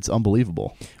props. It's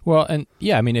unbelievable. Well, and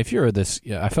yeah, I mean, if you're this,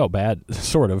 I felt bad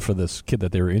sort of for this kid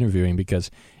that they were interviewing, because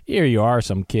here you are,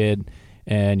 some kid,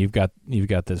 and you've got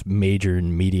this major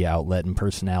media outlet and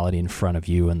personality in front of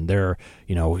you, and they're,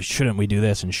 shouldn't we do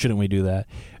this and shouldn't we do that?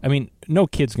 I mean, no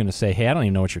kid's going to say, hey, I don't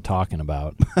even know what you're talking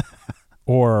about,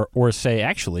 or say,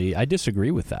 actually, I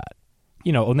disagree with that.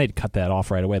 And they'd cut that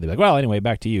off right away. They'd be like, well, anyway,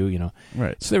 back to you,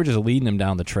 Right. So they were just leading them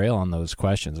down the trail on those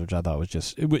questions, which I thought was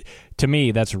just, to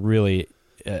me, that's really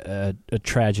a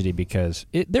tragedy, because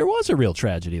there was a real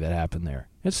tragedy that happened there.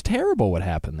 It's terrible what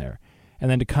happened there. And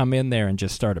then to come in there and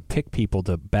just start to pick people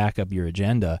to back up your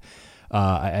agenda,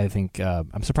 I think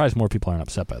I'm surprised more people aren't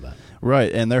upset by that.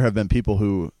 Right, and there have been people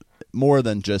who, more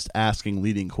than just asking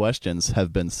leading questions,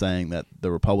 have been saying that the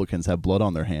Republicans have blood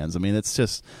on their hands. I mean, it's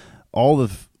just all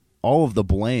of the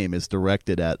blame is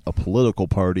directed at a political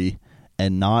party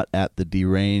and not at the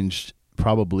deranged,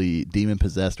 probably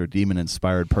demon-possessed or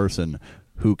demon-inspired person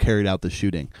who carried out the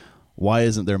shooting. Why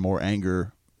isn't there more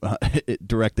anger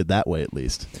directed that way, at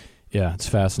least? Yeah, it's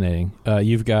fascinating.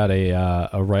 You've got a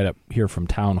write-up here from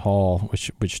Town Hall,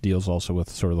 which deals also with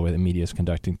sort of the way the media is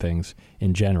conducting things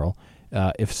in general.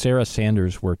 If Sarah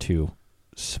Sanders were to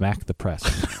smack the press,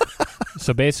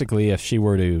 so basically if she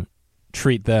were to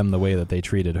treat them the way that they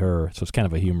treated her, so it's kind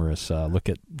of a humorous look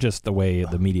at just the way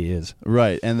the media is.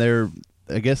 Right, and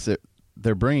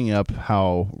they're bringing up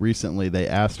how recently they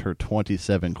asked her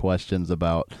 27 questions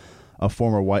about a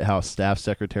former White House staff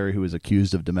secretary who was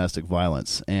accused of domestic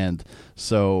violence. And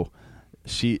so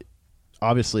she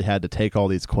obviously had to take all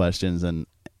these questions and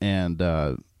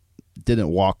didn't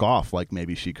walk off like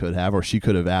maybe she could have, or she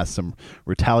could have asked some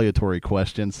retaliatory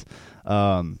questions.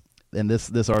 And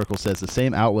this article says the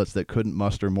same outlets that couldn't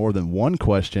muster more than one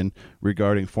question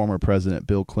regarding former President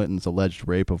Bill Clinton's alleged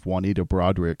rape of Juanita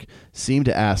Broaddrick seem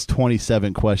to ask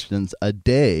 27 questions a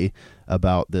day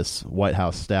about this White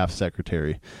House staff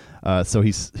secretary. So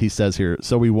he says here,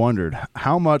 so we wondered,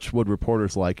 how much would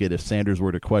reporters like it if Sanders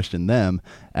were to question them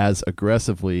as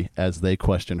aggressively as they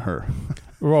question her?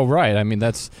 Well, right. I mean,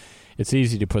 it's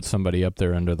easy to put somebody up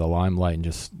there under the limelight and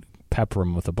just pepper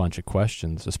them with a bunch of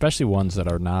questions, especially ones that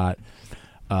are not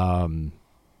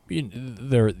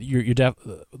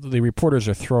the reporters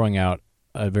are throwing out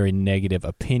a very negative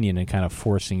opinion and kind of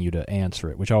forcing you to answer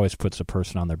it, which always puts a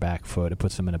person on their back foot. It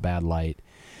puts them in a bad light.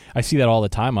 I see that all the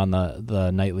time on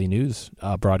the nightly news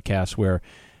broadcasts where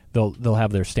they'll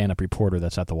have their stand-up reporter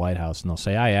that's at the White House, and they'll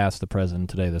say, I asked the president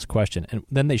today this question, and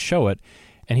then they show it,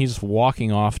 and he's just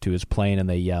walking off to his plane, and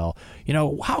they yell,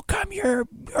 how come you're,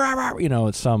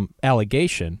 it's some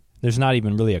allegation. There's not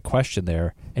even really a question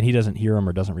there, and he doesn't hear him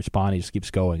or doesn't respond. He just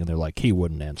keeps going, and they're like, he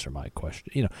wouldn't answer my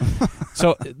question.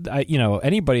 So,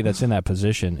 anybody that's in that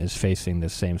position is facing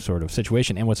this same sort of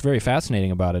situation. And what's very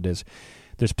fascinating about it is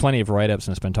there's plenty of write-ups,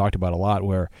 and it's been talked about a lot,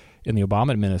 where in the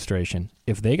Obama administration,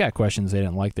 if they got questions they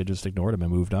didn't like, they just ignored them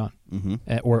and moved on,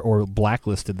 or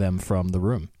blacklisted them from the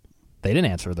room. They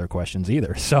didn't answer their questions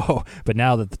either. So, but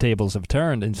now that the tables have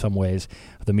turned in some ways,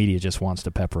 the media just wants to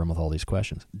pepper them with all these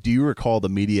questions. Do you recall the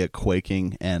media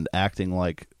quaking and acting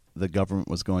like the government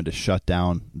was going to shut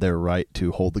down their right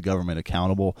to hold the government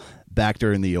accountable back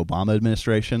during the Obama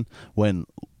administration when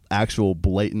actual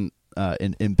blatant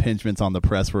impingements on the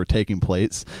press were taking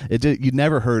place? You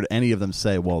never heard any of them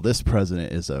say, well, this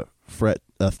president is a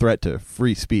threat to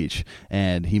free speech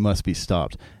and he must be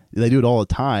stopped. They do it all the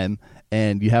time.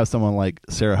 And you have someone like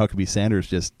Sarah Huckabee Sanders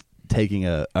just taking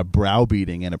a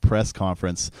browbeating in a press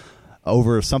conference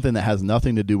over something that has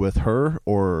nothing to do with her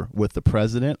or with the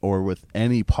president or with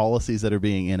any policies that are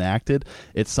being enacted.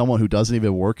 It's someone who doesn't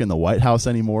even work in the White House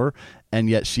anymore, and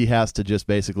yet she has to just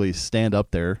basically stand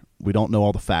up there. We don't know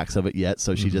all the facts of it yet,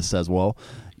 so she just says, well,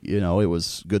 it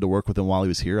was good to work with him while he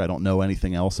was here. I don't know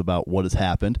anything else about what has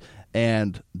happened.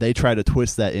 And they try to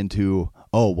twist that into,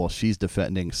 oh, well, she's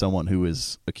defending someone who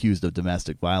is accused of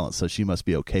domestic violence, so she must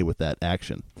be okay with that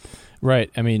action.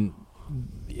 Right. I mean,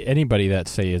 anybody that,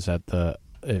 say, is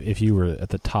if you were at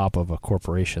the top of a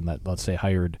corporation that, let's say,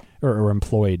 hired or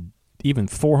employed even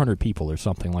 400 people or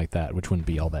something like that, which wouldn't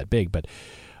be all that big, but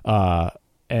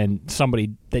and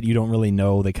somebody that you don't really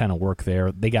know, they kind of work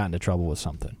there, they got into trouble with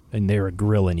something, and they were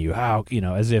grilling you,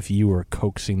 as if you were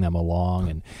coaxing them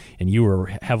along and you were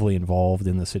heavily involved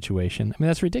in the situation. I mean,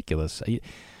 that's ridiculous.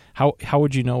 How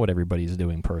would you know what everybody's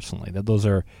doing personally? Those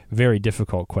are very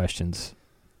difficult questions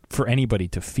for anybody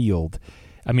to field.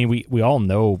 I mean, we all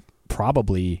know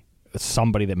probably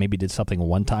somebody that maybe did something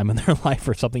one time in their life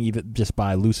or something even just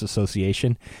by loose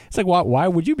association. It's like, why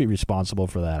would you be responsible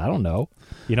for that? I don't know.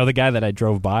 The guy that I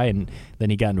drove by and then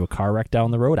he got into a car wreck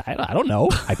down the road. I don't know.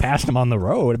 I passed him on the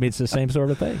road. I mean, it's the same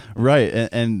sort of thing. Right.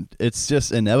 And it's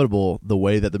just inevitable the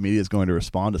way that the media is going to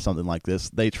respond to something like this.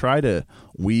 They try to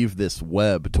weave this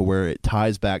web to where it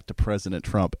ties back to President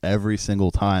Trump every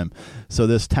single time. So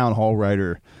this town hall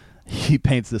writer, he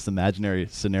paints this imaginary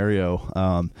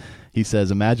scenario. He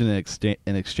says, imagine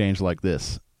an exchange like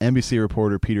this. NBC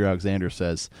reporter Peter Alexander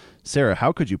says, Sarah,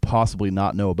 how could you possibly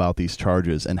not know about these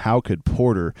charges? And how could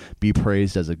Porter be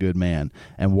praised as a good man?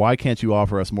 And why can't you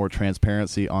offer us more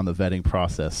transparency on the vetting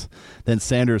process? Then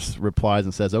Sanders replies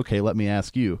and says, okay, let me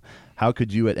ask you. How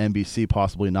could you at NBC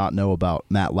possibly not know about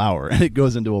Matt Lauer? And it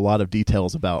goes into a lot of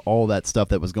details about all that stuff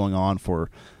that was going on for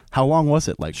how long was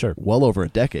it? Sure. Well over a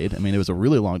decade. I mean, it was a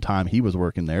really long time he was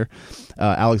working there.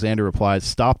 Alexander replies,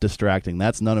 stop distracting.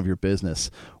 That's none of your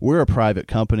business. We're a private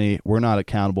company. We're not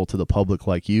accountable to the public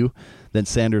like you. Then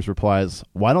Sanders replies,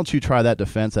 why don't you try that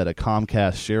defense at a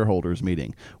Comcast shareholders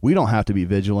meeting? We don't have to be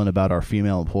vigilant about our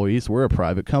female employees. We're a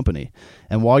private company.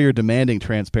 And while you're demanding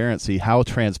transparency, how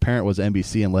transparent was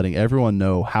NBC in letting everyone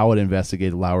know how it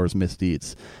investigated Lauer's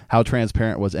misdeeds? How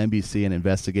transparent was NBC in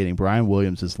investigating Brian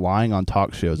Williams' lying on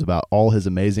talk shows about all his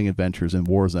amazing adventures in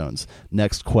war zones?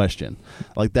 Next question.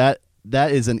 Like that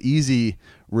is an easy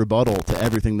rebuttal to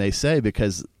everything they say,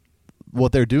 because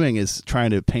what they're doing is trying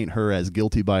to paint her as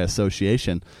guilty by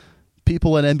association.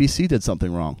 People at NBC did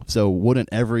something wrong. So wouldn't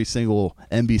every single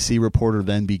NBC reporter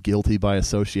then be guilty by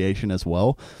association as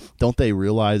well? Don't they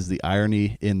realize the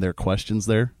irony in their questions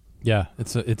there? Yeah,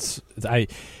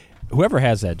 whoever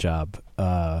has that job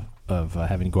of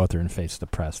having to go out there and face the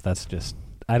press, that's just,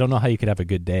 I don't know how you could have a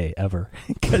good day ever,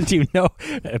 because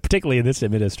particularly in this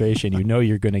administration,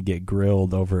 you're going to get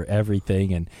grilled over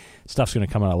everything, and stuff's going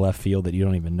to come out of left field that you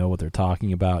don't even know what they're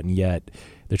talking about, and yet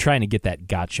they're trying to get that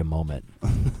gotcha moment,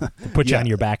 put you on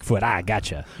your back foot.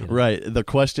 Gotcha. Right. The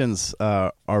questions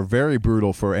are very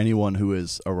brutal for anyone who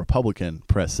is a Republican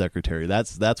press secretary.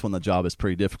 That's when the job is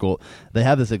pretty difficult. They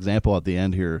have this example at the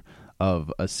end here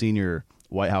of a senior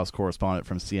White House correspondent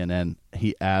from CNN.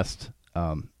 He asked,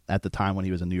 at the time when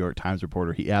he was a New York Times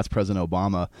reporter, he asked President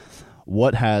Obama,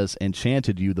 what has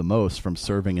enchanted you the most from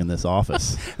serving in this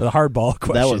office? The hardball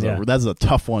question. That's a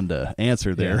tough one to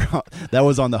answer there. Yeah. That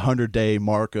was on the 100-day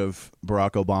mark of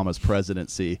Barack Obama's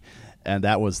presidency. and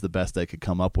that was the best they could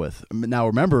come up with. Now,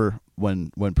 remember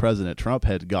when President Trump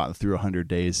had gotten through 100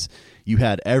 days, you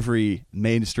had every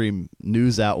mainstream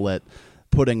news outlet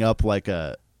putting up like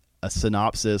a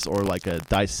synopsis or like a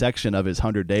dissection of his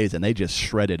 100 days, and they just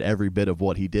shredded every bit of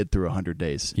what he did through 100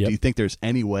 days. Yep. Do you think there's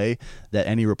any way that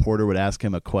any reporter would ask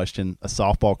him a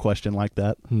softball question like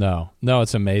that? No,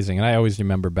 it's amazing. And I always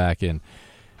remember back when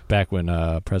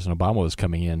President Obama was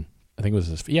coming in, I think it was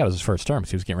his first term.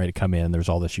 So he was getting ready to come in. There was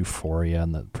all this euphoria,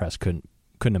 and the press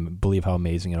couldn't believe how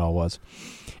amazing it all was.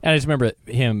 And I just remember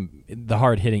the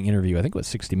hard-hitting interview, I think it was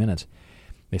 60 Minutes.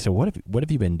 They said, what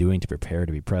have you been doing to prepare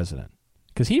to be president?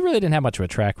 Because he really didn't have much of a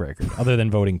track record other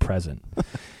than voting present.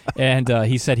 And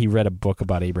he said he read a book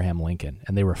about Abraham Lincoln,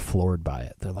 and they were floored by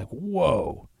it. They're like,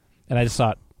 whoa. And I just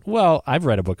thought, well, I've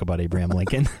read a book about Abraham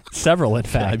Lincoln, several, in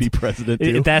fact. Can I be president,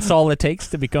 too? That's all it takes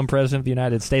to become president of the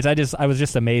United States. I was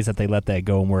just amazed that they let that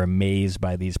go, and were amazed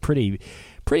by these pretty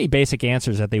basic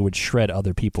answers that they would shred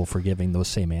other people for giving those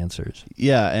same answers.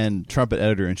 Yeah, and Trumpet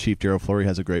editor-in-chief Gerald Flurry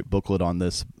has a great booklet on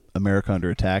this, America Under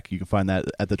Attack. You can find that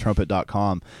at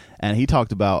thetrumpet.com. And he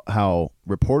talked about how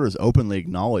reporters openly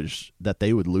acknowledged that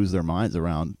they would lose their minds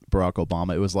around Barack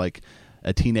Obama. It was like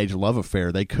a teenage love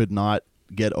affair. They could not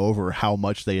get over how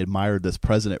much they admired this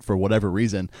president for whatever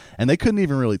reason, and they couldn't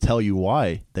even really tell you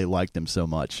why they liked him so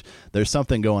much. There's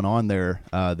something going on there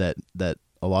that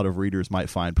a lot of readers might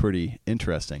find pretty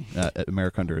interesting.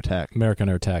 America Under Attack. America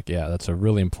Under Attack, yeah, that's a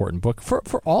really important book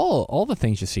for all the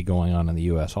things you see going on in the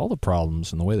U.S., all the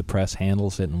problems and the way the press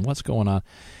handles it and what's going on.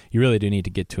 You really do need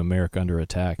to get to America Under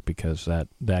Attack, because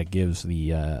that gives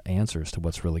the answers to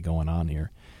what's really going on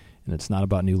here. And it's not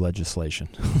about new legislation,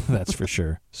 that's for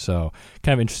sure. So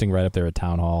kind of interesting right up there at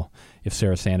Town Hall if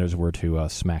Sarah Sanders were to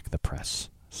smack the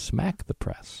press. Smack the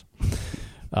press.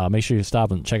 Make sure you stop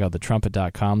and check out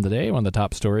thetrumpet.com today. One of the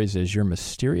top stories is Your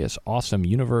Mysterious, Awesome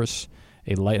Universe,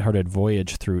 a lighthearted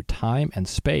voyage through time and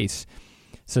space.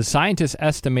 So scientists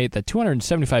estimate that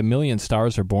 275 million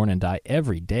stars are born and die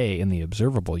every day in the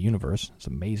observable universe. It's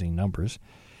amazing numbers.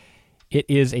 It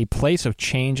is a place of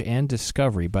change and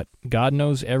discovery, but God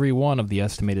knows every one of the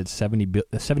estimated 70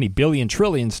 billion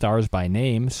trillion stars by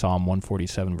name, Psalm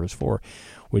 147, verse 4.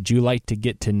 Would you like to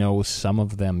get to know some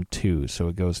of them too? So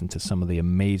it goes into some of the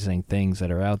amazing things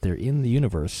that are out there in the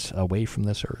universe away from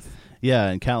this earth. Yeah,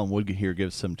 and Callum Wood here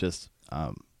gives some just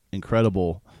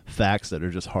incredible facts that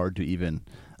are just hard to even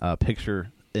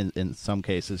picture. In some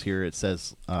cases here it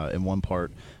says in one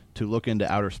part, to look into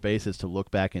outer space is to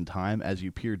look back in time. As you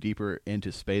peer deeper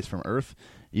into space from Earth,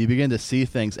 you begin to see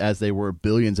things as they were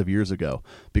billions of years ago,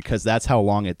 because that's how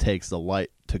long it takes the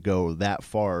light to go that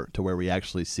far to where we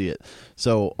actually see it.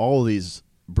 So all of these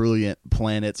brilliant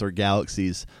planets or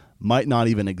galaxies might not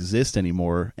even exist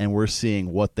anymore, and we're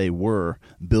seeing what they were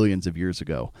billions of years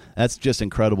ago. That's just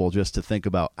incredible, just to think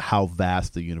about how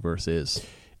vast the universe is.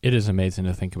 It is amazing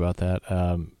to think about that.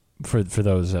 For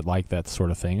those that like that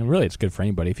sort of thing, and really it's good for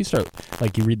anybody. If you start,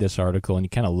 like, you read this article and you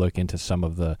kind of look into some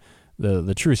of the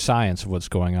true science of what's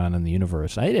going on in the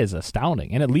universe, it is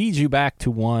astounding, and it leads you back to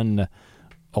one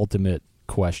ultimate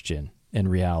question in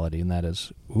reality, and that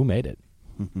is, who made it?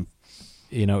 Mm-hmm.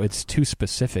 You know, it's too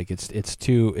specific. It's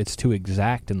too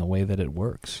exact in the way that it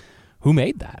works. Who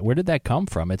made that? Where did that come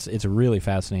from? It's really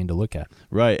fascinating to look at.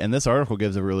 Right, and this article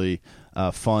gives a really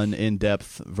fun,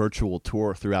 in-depth virtual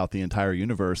tour throughout the entire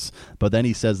universe, but then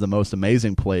he says the most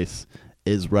amazing place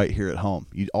is right here at home.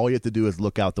 All you have to do is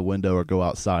look out the window or go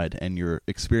outside, and you're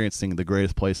experiencing the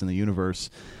greatest place in the universe.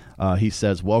 He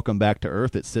says, welcome back to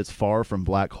Earth. It sits far from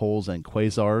black holes and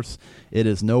quasars. It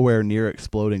is nowhere near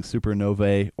exploding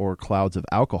supernovae or clouds of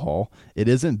alcohol. It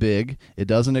isn't big. It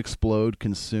doesn't explode,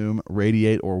 consume,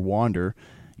 radiate, or wander.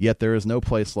 Yet there is no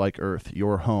place like Earth,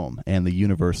 your home, and the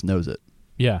universe knows it.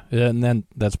 Yeah, and then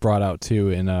that's brought out, too,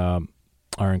 in our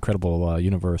incredible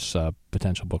universe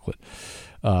potential booklet.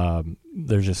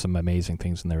 There's just some amazing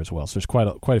things in there as well. So there's quite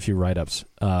a few write-ups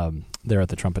there at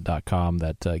thetrumpet.com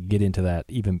that get into that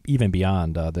even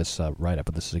beyond this write-up,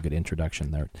 but this is a good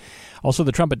introduction there. Also,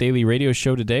 the Trumpet Daily Radio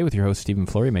Show today with your host, Stephen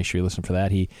Flurry. Make sure you listen for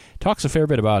that. He talks a fair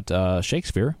bit about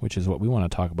Shakespeare, which is what we want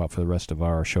to talk about for the rest of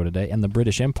our show today, and the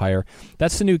British Empire.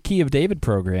 That's the new Key of David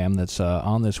program that's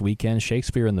on this weekend,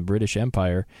 Shakespeare and the British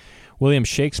Empire. William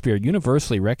Shakespeare,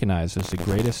 universally recognized as the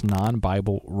greatest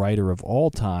non-Bible writer of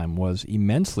all time, was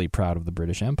immensely proud of the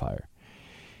British Empire.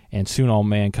 And soon all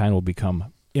mankind will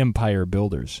become empire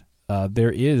builders.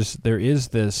 There is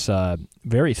this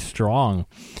very strong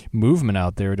movement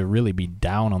out there to really be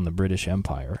down on the British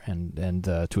Empire and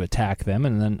to attack them,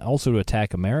 and then also to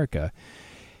attack America.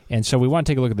 And so we want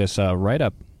to take a look at this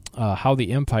write-up, How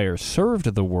the Empire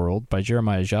Served the World by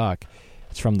Jeremiah Jacques.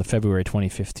 It's from the February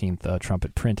 2015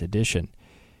 Trumpet print edition.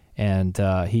 And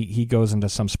he goes into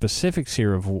some specifics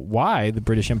here of why the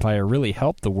British Empire really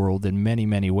helped the world in many,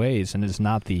 many ways, and is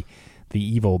not the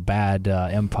evil, bad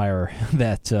empire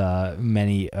that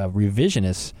many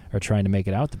revisionists are trying to make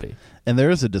it out to be. And there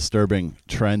is a disturbing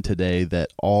trend today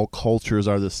that all cultures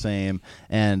are the same,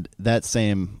 and that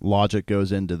same logic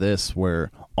goes into this,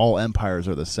 where all empires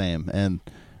are the same. And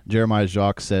Jeremiah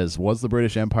Jacques says, was the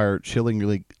British Empire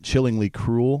chillingly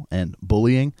cruel and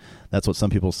bullying? That's what some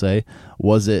people say.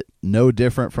 Was it no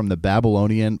different from the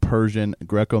Babylonian, Persian,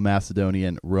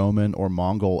 Greco-Macedonian, Roman, or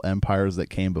Mongol empires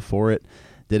that came before it?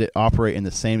 Did it operate in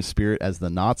the same spirit as the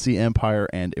Nazi Empire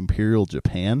and Imperial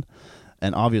Japan?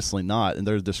 And obviously not. And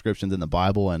there's descriptions in the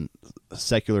Bible and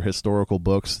secular historical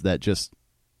books that just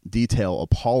detail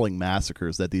appalling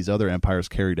massacres that these other empires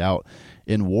carried out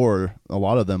in war. A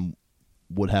lot of them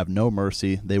would have no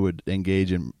mercy. They would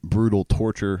engage in brutal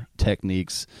torture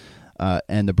techniques.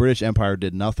 And the British Empire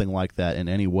did nothing like that in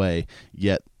any way,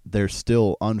 yet they're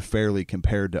still unfairly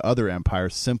compared to other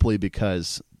empires simply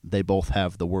because they both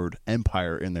have the word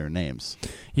empire in their names.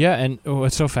 Yeah, and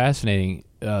what's so fascinating,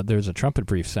 there's a trumpet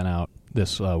brief sent out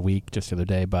this week, just the other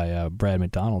day, by Brad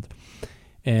McDonald,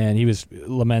 and he was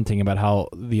lamenting about how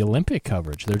the Olympic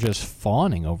coverage, they're just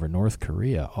fawning over North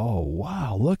Korea. Oh,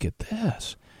 wow, look at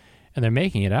this. And they're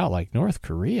making it out like North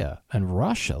Korea and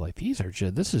Russia, like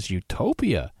this is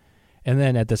utopia. And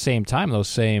then at the same time, those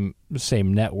same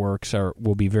networks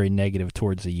will be very negative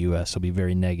towards the U.S., will be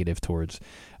very negative towards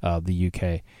the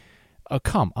U.K.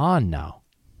 Come on now.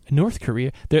 North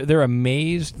Korea, they're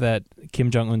amazed that Kim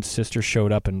Jong-un's sister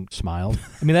showed up and smiled.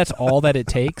 I mean, that's all that it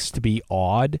takes to be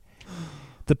awed.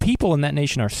 The people in that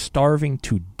nation are starving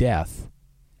to death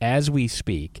as we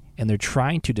speak, and they're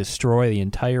trying to destroy the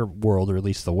entire world, or at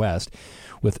least the West,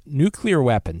 with nuclear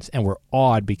weapons, and we're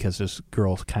awed because this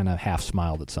girl kind of half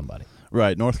smiled at somebody.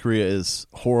 Right. North Korea is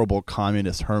horrible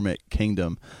communist hermit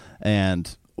kingdom,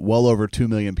 and well over 2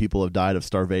 million people have died of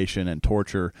starvation and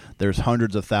torture. There's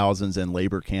hundreds of thousands in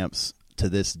labor camps to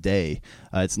this day.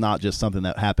 It's not just something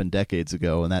that happened decades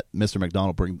ago, and that Mr.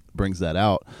 McDonald brings that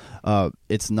out.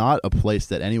 It's not a place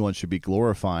that anyone should be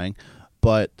glorifying,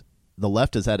 but the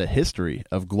left has had a history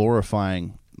of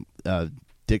glorifying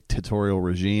dictatorial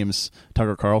regimes.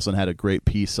 Tucker Carlson had a great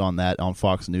piece on that on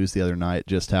Fox News the other night,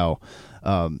 just how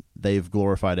they've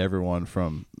glorified everyone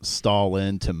from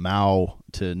Stalin to Mao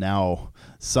to now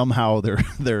somehow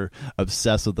they're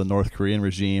obsessed with the North Korean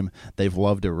regime. They've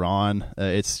loved Iran.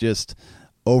 It's just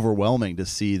overwhelming to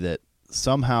see that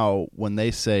somehow when they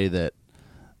say that,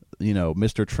 you know,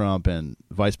 Mr. Trump and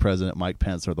Vice President Mike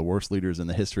Pence are the worst leaders in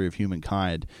the history of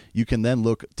humankind, you can then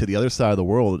look to the other side of the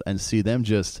world and see them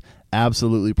just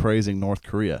absolutely praising North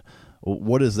Korea.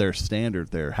 What is their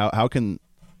standard there? How can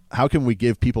we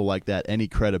give people like that any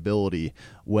credibility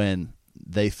when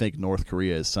they think North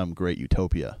Korea is some great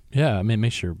utopia? Yeah, I mean,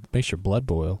 it makes your blood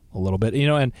boil a little bit, you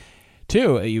know. And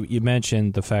two, you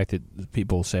mentioned the fact that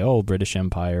people say, "Oh, British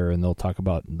Empire," and they'll talk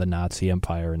about the Nazi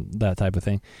Empire and that type of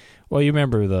thing. Well, you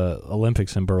remember the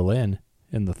Olympics in Berlin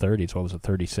in the 30s, what was it,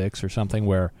 36 or something,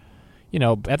 where, you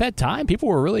know, at that time people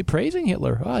were really praising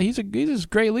Hitler. Oh, he's a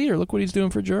great leader. Look what he's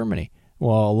doing for Germany.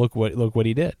 Well, look what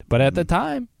he did. But at the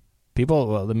time,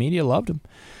 the media loved him.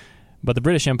 But the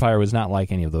British Empire was not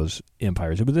like any of those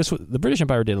empires. The British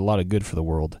Empire did a lot of good for the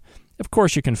world. Of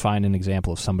course, you can find an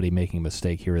example of somebody making a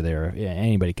mistake here or there.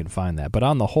 Anybody can find that. But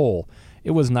on the whole,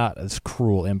 it was not a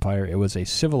cruel empire. It was a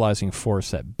civilizing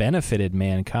force that benefited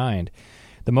mankind.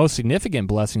 The most significant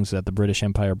blessings that the British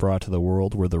Empire brought to the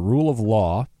world were the rule of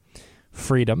law,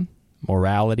 freedom,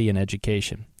 morality, and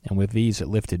education. And with these, it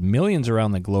lifted millions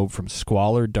around the globe from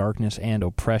squalor, darkness, and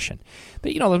oppression.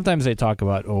 But, you know, sometimes they talk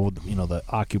about, the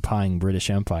occupying British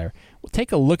Empire. Well,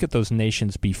 take a look at those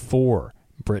nations before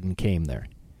Britain came there.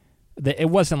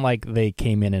 It wasn't like they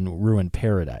came in and ruined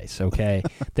paradise, okay?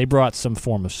 They brought some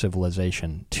form of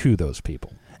civilization to those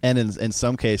people. And in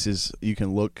some cases, you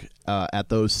can look at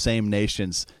those same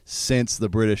nations since the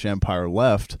British Empire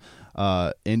left.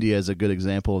 India is a good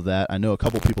example of that. I know a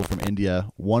couple people from India.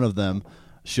 One of them,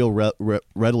 she'll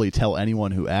readily tell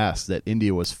anyone who asks that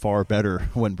India was far better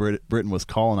when Britain was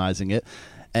colonizing it.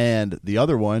 And the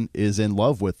other one is in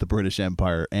love with the British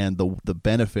Empire and the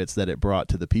benefits that it brought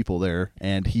to the people there.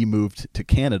 And he moved to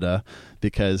Canada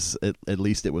because at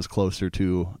least it was closer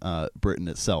to Britain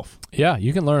itself. Yeah,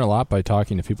 you can learn a lot by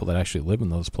talking to people that actually live in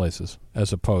those places,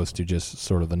 as opposed to just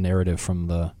sort of the narrative from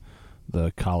the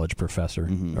college professor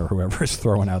or whoever is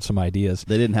throwing out some ideas.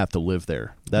 They didn't have to live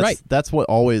there. Right. That's what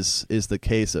always is the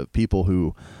case of people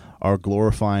who are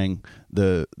glorifying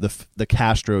the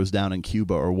Castros down in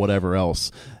Cuba or whatever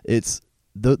else. It's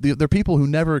they're people who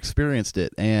never experienced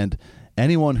it, and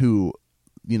anyone who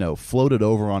floated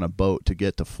over on a boat to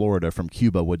get to Florida from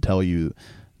Cuba would tell you,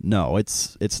 no,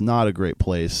 it's not a great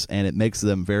place, and it makes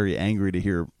them very angry to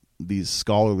hear these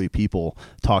scholarly people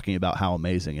talking about how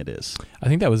amazing it is. I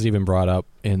think that was even brought up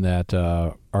in that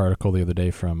article the other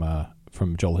day from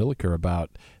Joel Hilliker about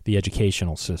the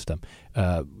educational system.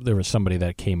 There was somebody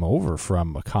that came over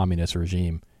from a communist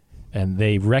regime, and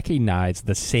they recognized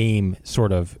the same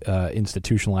sort of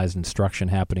institutionalized instruction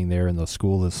happening there in the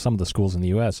schools, some of the schools in the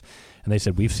U.S., and they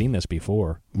said, we've seen this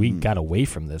before. We got away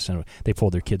from this, and they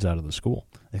pulled their kids out of the school.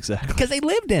 Exactly. Because they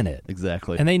lived in it.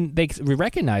 Exactly. And we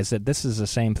recognize that this is the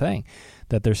same thing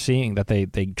that they're seeing, that they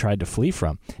tried to flee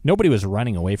from. Nobody was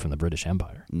running away from the British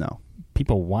Empire. No.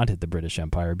 People wanted the British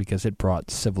Empire because it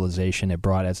brought civilization. It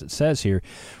brought, as it says here,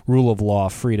 rule of law,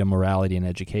 freedom, morality, and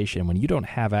education. When you don't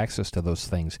have access to those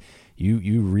things,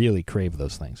 you really crave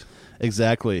those things.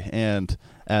 Exactly. And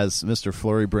as Mr.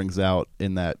 Fleury brings out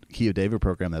in that Key of David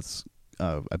program that's,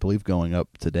 I believe, going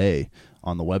up today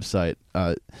on the website,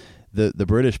 the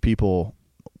British people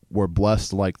were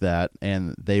blessed like that,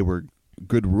 and they were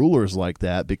good rulers like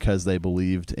that because they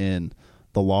believed in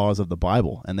the laws of the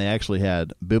Bible, and they actually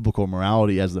had biblical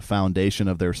morality as the foundation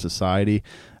of their society.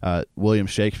 William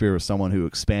Shakespeare was someone who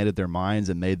expanded their minds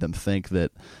and made them think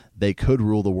that they could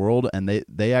rule the world, and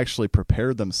they actually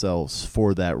prepared themselves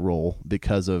for that role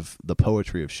because of the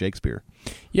poetry of Shakespeare.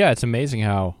 Yeah, it's amazing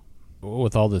how,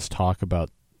 with all this talk about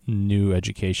new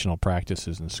educational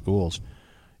practices in schools,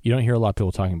 you don't hear a lot of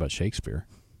people talking about Shakespeare.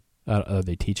 Are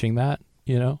they teaching that?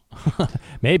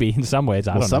 Maybe in some ways.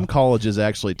 I don't know. Some colleges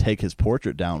actually take his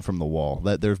portrait down from the wall.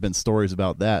 That there have been stories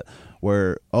about that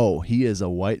where, he is a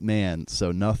white man,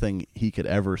 so nothing he could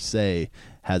ever say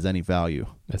has any value.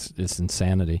 It's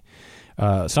insanity.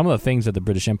 Some of the things that the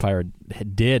British Empire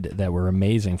did that were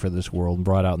amazing for this world and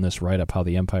brought out in this write-up, how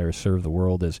the empire served the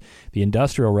world, is the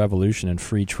Industrial Revolution and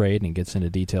free trade, and it gets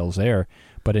into details there.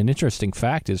 But an interesting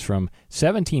fact is from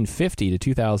 1750 to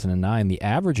 2009, the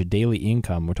average daily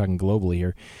income, we're talking globally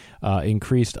here,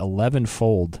 increased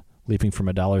 11-fold, leaping from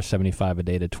 $1.75 a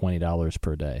day to $20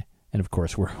 per day. And, of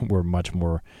course, we're much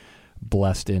more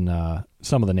blessed in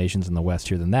some of the nations in the West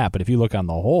here than that. But if you look on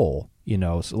the whole, a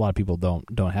lot of people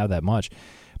don't have that much.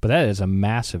 But that is a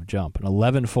massive jump, an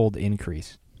 11-fold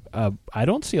increase. I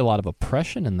don't see a lot of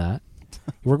oppression in that.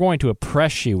 We're going to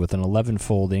oppress you with an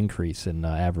 11-fold increase in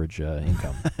average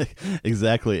income.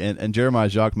 Exactly. And Jeremiah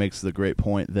Jacques makes the great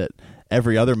point that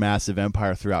every other massive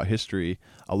empire throughout history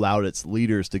allowed its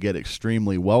leaders to get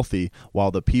extremely wealthy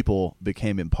while the people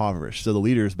became impoverished. So the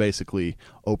leaders basically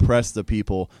oppressed the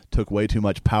people, took way too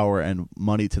much power and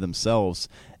money to themselves,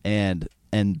 and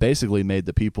basically made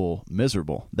the people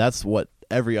miserable. That's what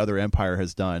every other empire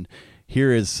has done.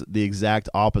 Here is the exact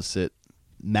opposite,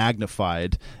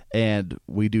 magnified, and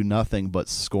we do nothing but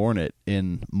scorn it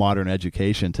in modern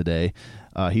education today.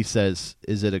 He says,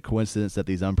 is it a coincidence that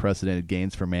these unprecedented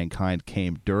gains for mankind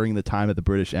came during the time of the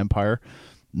British Empire?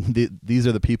 These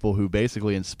are the people who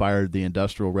basically inspired the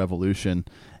Industrial Revolution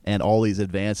and all these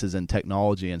advances in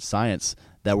technology and science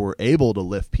that were able to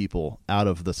lift people out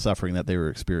of the suffering that they were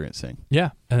experiencing. Yeah,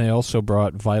 and they also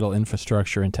brought vital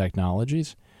infrastructure and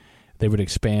technologies. They would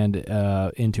expand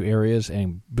into areas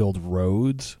and build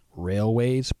roads,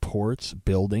 railways, ports,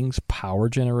 buildings, power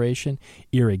generation,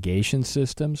 irrigation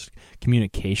systems,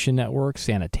 communication networks,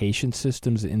 sanitation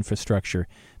systems, and infrastructure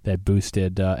that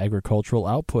boosted agricultural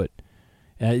output.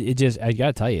 I got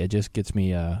to tell you, it just gets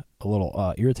me a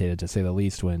little irritated, to say the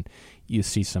least, when you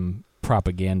see some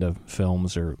propaganda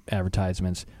films or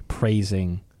advertisements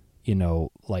praising,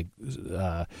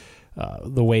 the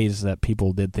ways that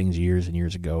people did things years and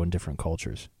years ago in different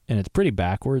cultures. And it's pretty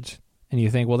backwards. And you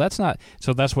think, well, that's not...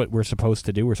 So that's what we're supposed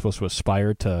to do? We're supposed to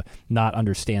aspire to not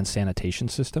understand sanitation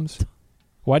systems?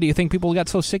 Why do you think people got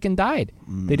so sick and died?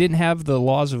 They didn't have the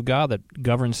laws of God that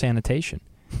govern sanitation.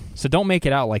 So don't make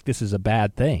it out like this is a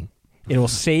bad thing. It will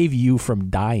save you from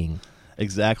dying.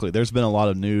 Exactly. There's been a lot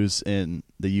of news in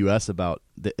the U.S. about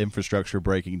the infrastructure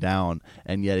breaking down,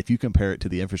 and yet if you compare it to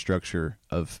the infrastructure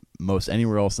of most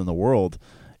anywhere else in the world,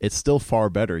 it's still far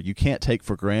better. You can't take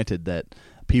for granted that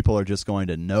people are just going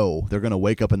to know. They're going to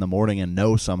wake up in the morning and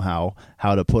know somehow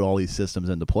how to put all these systems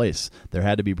into place. There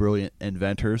had to be brilliant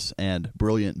inventors and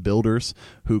brilliant builders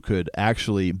who could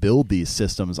actually build these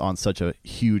systems on such a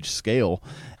huge scale,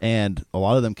 and a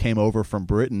lot of them came over from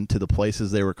Britain to the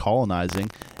places they were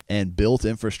colonizing and built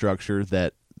infrastructure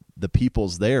that the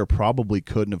peoples there probably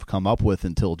couldn't have come up with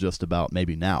until just about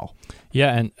maybe now.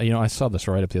 Yeah, and I saw this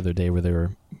write-up the other day where they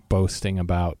were boasting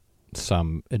about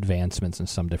some advancements in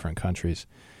some different countries.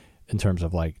 in terms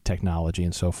of like technology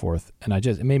and so forth. And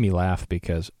it made me laugh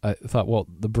because I thought, well,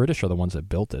 the British are the ones that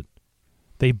built it.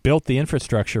 They built the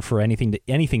infrastructure for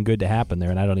anything good to happen there,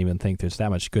 and I don't even think there's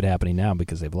that much good happening now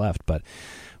because they've left. But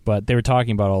they were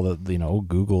talking about all the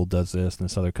Google does this and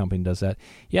this other company does that.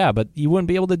 Yeah, but you wouldn't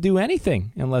be able to do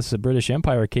anything unless the British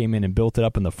Empire came in and built it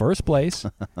up in the first place.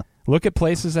 Look at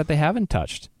places that they haven't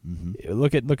touched. Mm-hmm.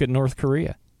 Look at North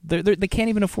Korea. They can't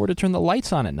even afford to turn the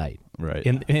lights on at night. Right.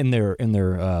 In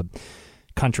their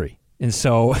country. And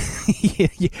so,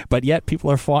 but yet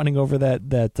people are fawning over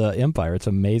that empire. It's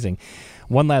amazing.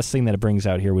 One last thing that it brings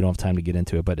out here, we don't have time to get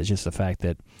into it, but it's just the fact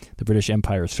that the British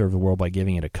Empire served the world by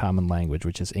giving it a common language,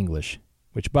 which is English,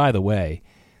 which, by the way,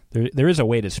 there is a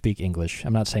way to speak English.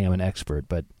 I'm not saying I'm an expert,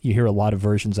 but you hear a lot of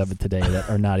versions of it today that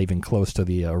are not even close to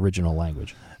the original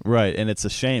language. Right, and it's a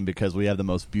shame because we have the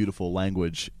most beautiful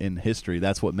language in history.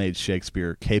 That's what made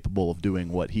Shakespeare capable of doing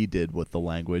what he did with the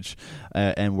language,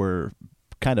 and we're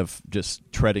kind of just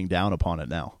treading down upon it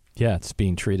now. Yeah, it's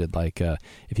being treated like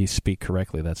if you speak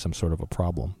correctly, that's some sort of a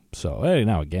problem. So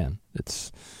now again,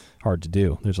 it's hard to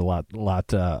do. There's a lot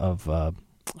of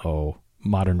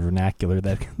modern vernacular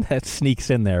that sneaks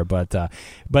in there, but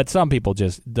some people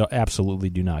just absolutely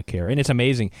do not care. And it's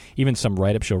amazing. Even some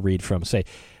write-ups you'll read from, say,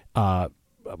 a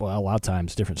lot of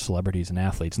times different celebrities and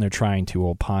athletes, and they're trying to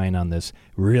opine on this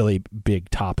really big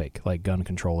topic like gun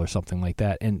control or something like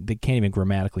that, and they can't even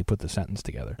grammatically put the sentence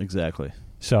together. Exactly.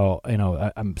 So,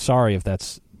 I'm sorry if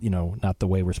that's, not the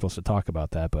way we're supposed to talk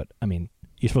about that, but, I mean,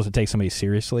 you're supposed to take somebody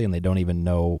seriously and they don't even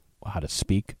know how to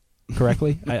speak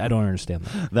correctly? I don't understand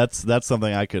that. That's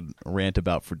something I could rant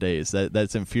about for days.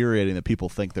 That's infuriating that people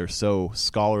think they're so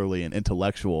scholarly and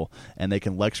intellectual and they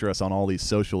can lecture us on all these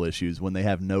social issues when they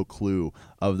have no clue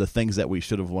of the things that we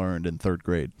should have learned in third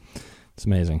grade. It's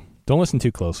amazing. Don't listen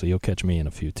too closely. You'll catch me in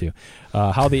a few, too.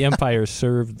 How the Empire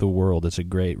Served the World. It's a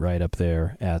great write-up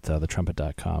there at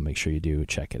thetrumpet.com. Make sure you do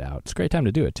check it out. It's a great time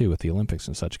to do it, too, with the Olympics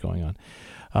and such going on.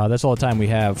 That's all the time we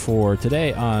have for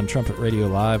today on Trumpet Radio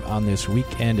Live on this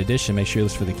weekend edition. Make sure you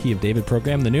listen for the Key of David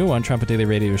program, the new one, Trumpet Daily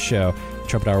Radio Show,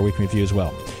 Trumpet Hour Week Review as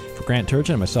well. For Grant Turgeon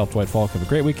and myself, Dwight Falk, have a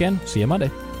great weekend. See you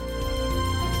Monday.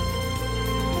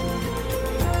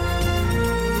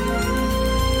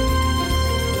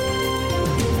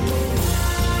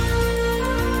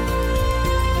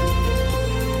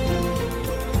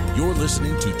 You're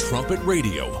listening to Trumpet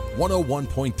Radio,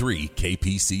 101.3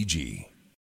 KPCG.